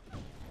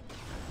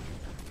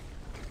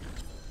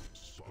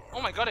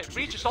 Oh my god, it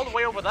reaches all the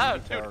way over there,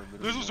 dude.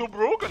 This is so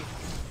broken.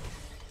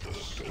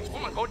 Oh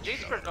my god, Jade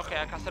Spirit. Okay,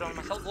 I cast it on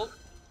myself. Lol.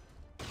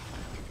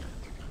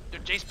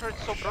 Dude, Jade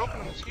Spirit's so broken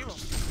on this hero.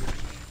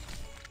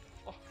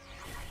 Oh,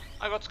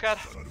 I got scared.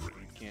 You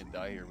can't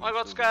die here. I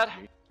got scared.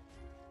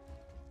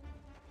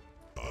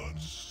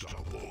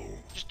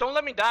 Just don't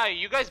let me die.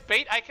 You guys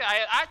bait. I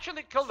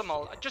actually killed them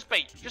all. Just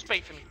bait. Just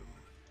bait for me.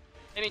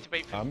 They need to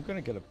bait for me. I'm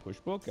gonna get a push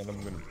book and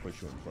I'm gonna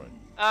push you in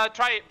front.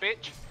 Try it,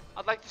 bitch.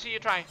 I'd like to see you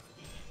try.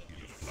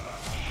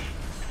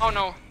 Oh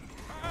no.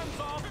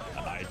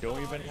 I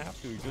don't even have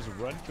to, just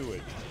run to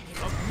it.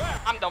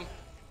 I'm dumb.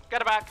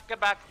 Get it back. Get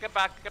back. Get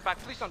back. Get back.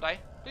 Please don't die.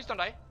 Please don't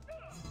die.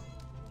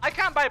 I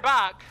can't buy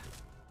back.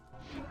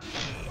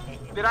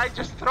 Did I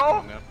just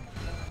throw?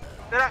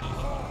 Did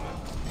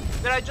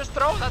I just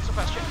throw? That's the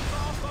question.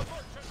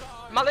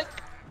 Malik?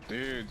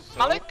 Dude, so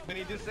Malik?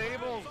 many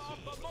disables!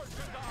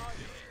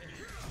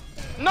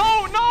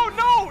 No, no,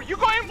 no! You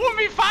going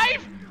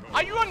 1v5?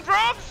 Are you on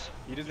drugs?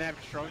 He doesn't have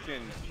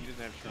shrunken. He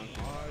doesn't have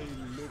shrunken.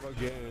 I live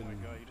again. Oh my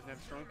god, he doesn't have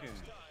shrunken.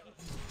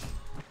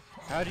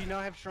 How do you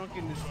not have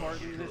shrunken this far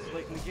this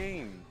late in the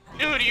game?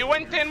 Dude, you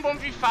went in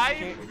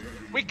 1v5?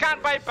 We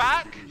can't buy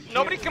back?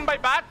 Nobody can buy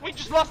back? We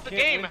just lost the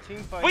game. Can't win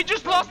team fights. We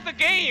just lost the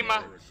game.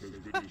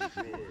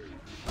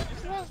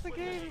 Just lost the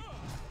game.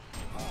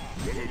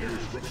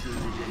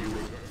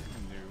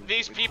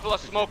 These people are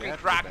smoking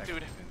crack,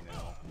 dude.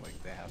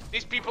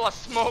 These people are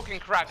smoking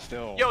crack.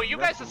 Still, Yo, you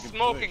guys are wrestling can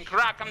smoking push.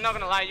 crack. I'm not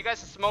gonna lie. You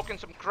guys are smoking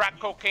some crack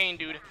cocaine,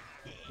 dude.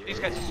 These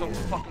guys are so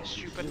fucking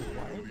stupid.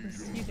 Why are you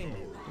conceding?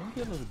 Don't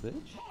be a little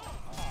bitch.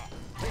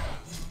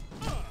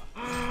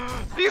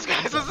 These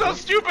guys are so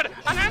stupid,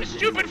 and I'm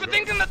stupid for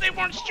thinking that they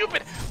weren't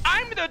stupid.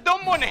 I'm the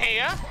dumb one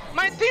here.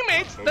 My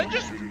teammates,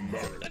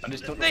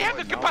 they have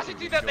the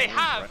capacity that they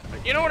have.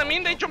 You know what I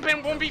mean? They jump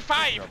in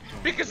 1v5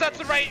 because that's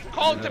the right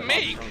call to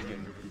make.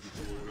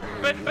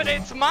 But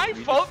it's my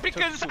fault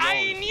because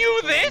I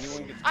knew this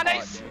and I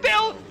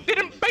still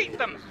didn't bait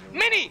them.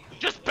 Mini,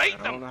 just bait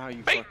them.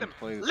 Bait them.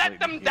 Let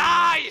them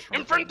die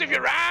in front of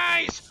your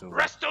eyes.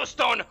 Resto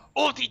Stone,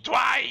 ulti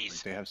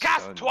twice.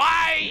 Cast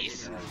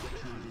twice.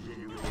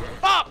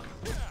 Fuck!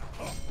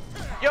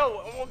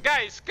 Yo,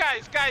 guys,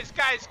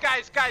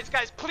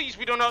 please,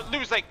 we do not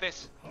lose like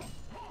this.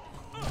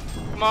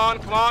 Come on,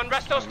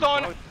 Resto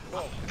Stone.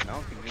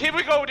 Here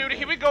we go, dude,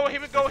 here we go.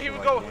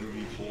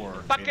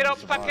 Back it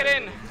up, back it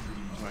in.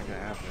 It's not gonna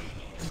happen.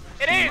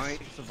 It He is!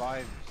 might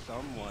survive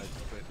somewhat,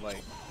 but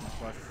like,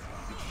 fuck,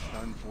 it's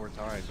stunned 4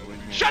 times.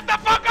 Shut the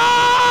fuck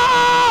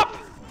up!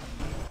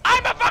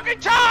 I'm a fucking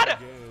Chad!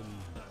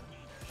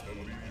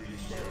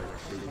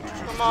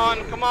 Come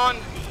on.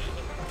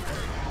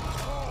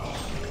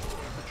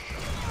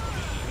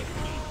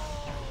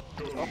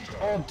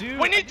 Oh, dude!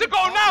 We need to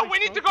go now! We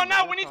need to go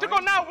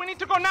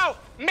now!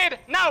 Mid,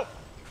 now!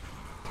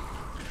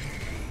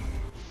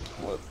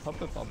 What?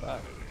 Pump it on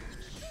back.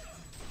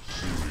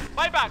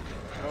 Buy back.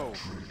 Oh.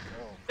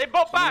 They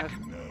both back.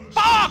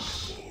 Fuck!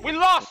 We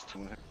lost.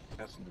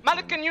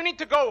 Malikan, you need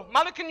to go.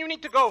 Malikan, you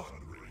need to go.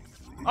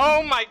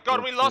 Oh my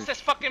god, we lost this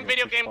fucking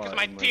video game because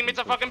my teammates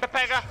are fucking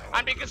Pepega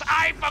and because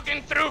I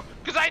fucking threw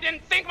because I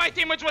didn't think my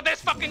teammates were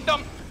this fucking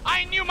dumb.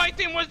 I knew my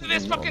team was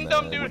this fucking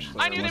dumb, dude.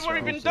 I knew they were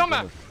even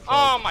dumber.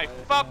 Oh my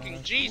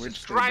fucking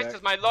Jesus Christ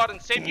is my Lord and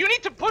Savior. You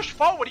need to push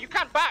forward. You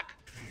can't back.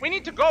 We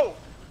need to go.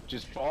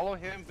 Just follow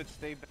him, but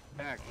stay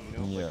back. You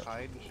know, Yeah. like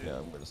hide and shit. Yeah,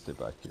 I'm gonna stay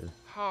back here.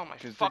 Oh my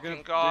 'Cause fucking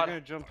they're god.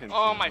 gonna jump him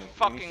Oh soon, my like, any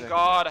fucking second.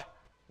 god.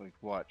 Like,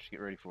 watch. Get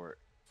ready for it.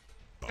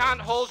 Can't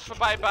hold for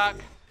buyback.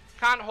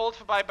 Can't hold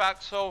for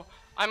buyback, so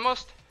I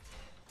must.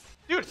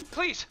 Dude,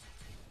 please.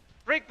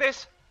 Break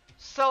this.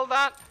 Sell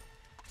that.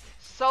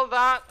 Sell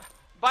that.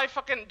 Buy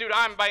fucking. Dude,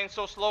 I'm buying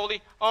so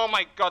slowly. Oh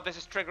my god, this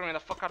is triggering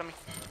the fuck out of me.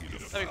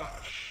 There we go.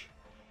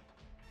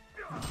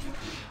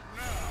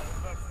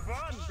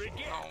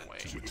 No way.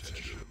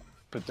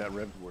 Put that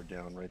red board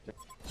down right there.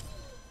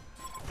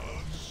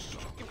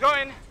 Keep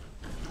going.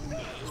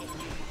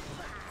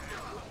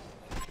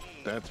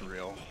 That's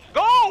real.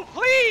 Go,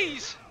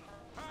 please.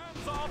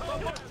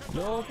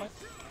 No,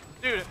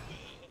 Dude.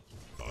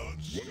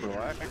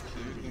 Relax,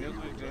 dude. He knows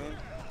what he's doing.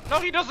 No,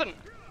 he doesn't.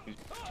 He's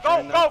Go,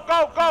 trying go, not-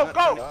 go, go, not to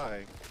go.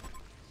 die.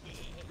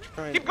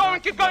 Trying Keep going,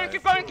 not keep to going, die.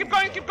 keep going, keep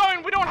going, keep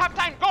going. We don't have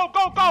time. Go,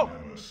 go, go.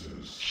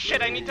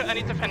 Shit, I need to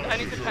defend. I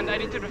need to defend. I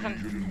need to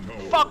defend.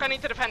 Fuck, I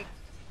need to defend.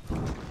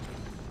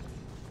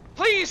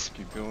 Please.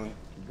 Keep going,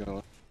 keep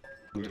going.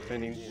 I'm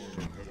defending.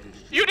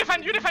 You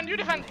defend, you defend, you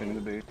defend.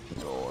 Defending the base.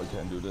 no, I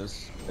can't do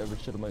this.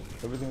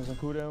 Everything's on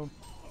cooldown.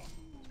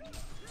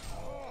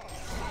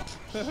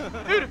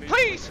 Dude,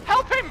 please,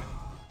 help him.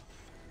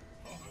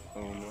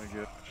 Oh my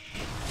god.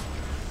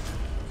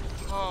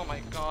 Oh my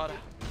god.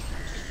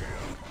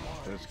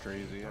 That's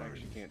crazy. I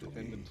actually can't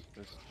defend it.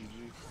 That's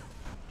GG.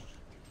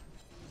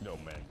 No,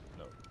 man,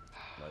 no.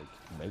 Like,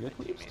 mega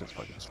creeps? That's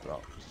fucking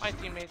strong. My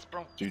teammates,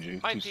 bro.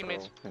 GG. My Too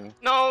teammates. slow, yeah.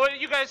 No,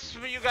 you guys,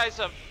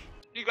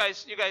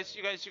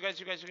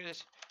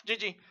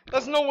 GG.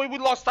 There's no way we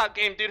lost that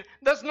game, dude.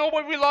 There's no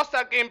way we lost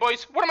that game,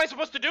 boys. What am I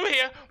supposed to do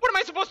here? What am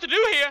I supposed to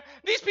do here?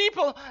 These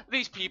people,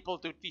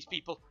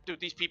 dude,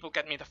 these people,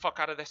 get me the fuck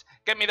out of this.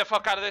 Get me the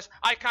fuck out of this.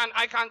 I can't,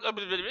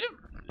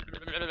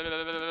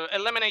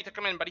 Eliminator,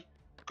 come in, buddy.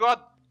 God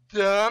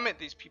damn it,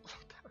 these people.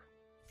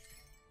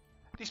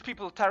 These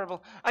people are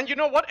terrible. And you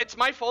know what? It's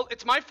my fault.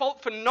 It's my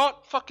fault for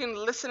not fucking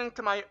listening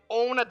to my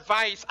own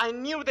advice. I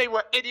knew they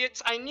were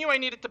idiots. I knew I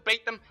needed to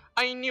bait them.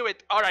 I knew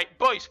it. Alright,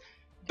 boys.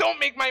 Don't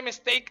make my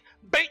mistake.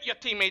 Bait your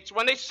teammates.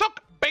 When they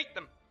suck, bait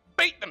them.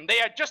 Bait them.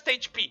 They are just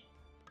HP.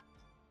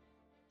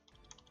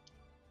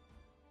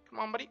 Come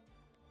on, buddy.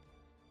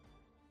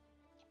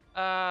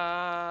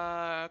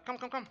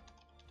 Come.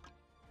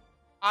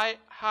 I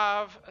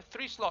have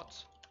 3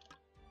 slots.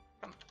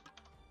 Come.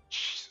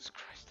 Jesus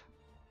Christ.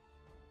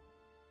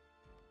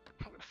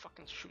 I'm gonna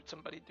fucking shoot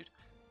somebody, dude.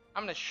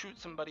 I'm gonna shoot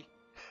somebody.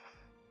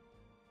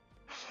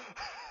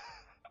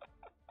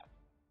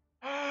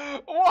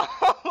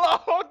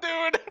 Whoa,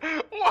 dude.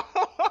 Whoa.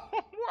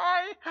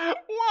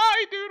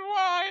 Why, dude?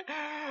 Why?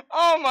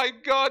 Oh my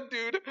god,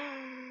 dude.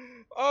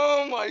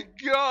 Oh my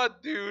god,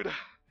 dude.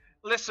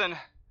 Listen.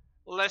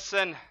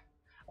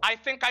 I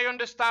think I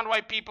understand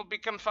why people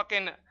become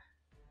fucking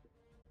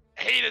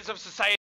haters of society.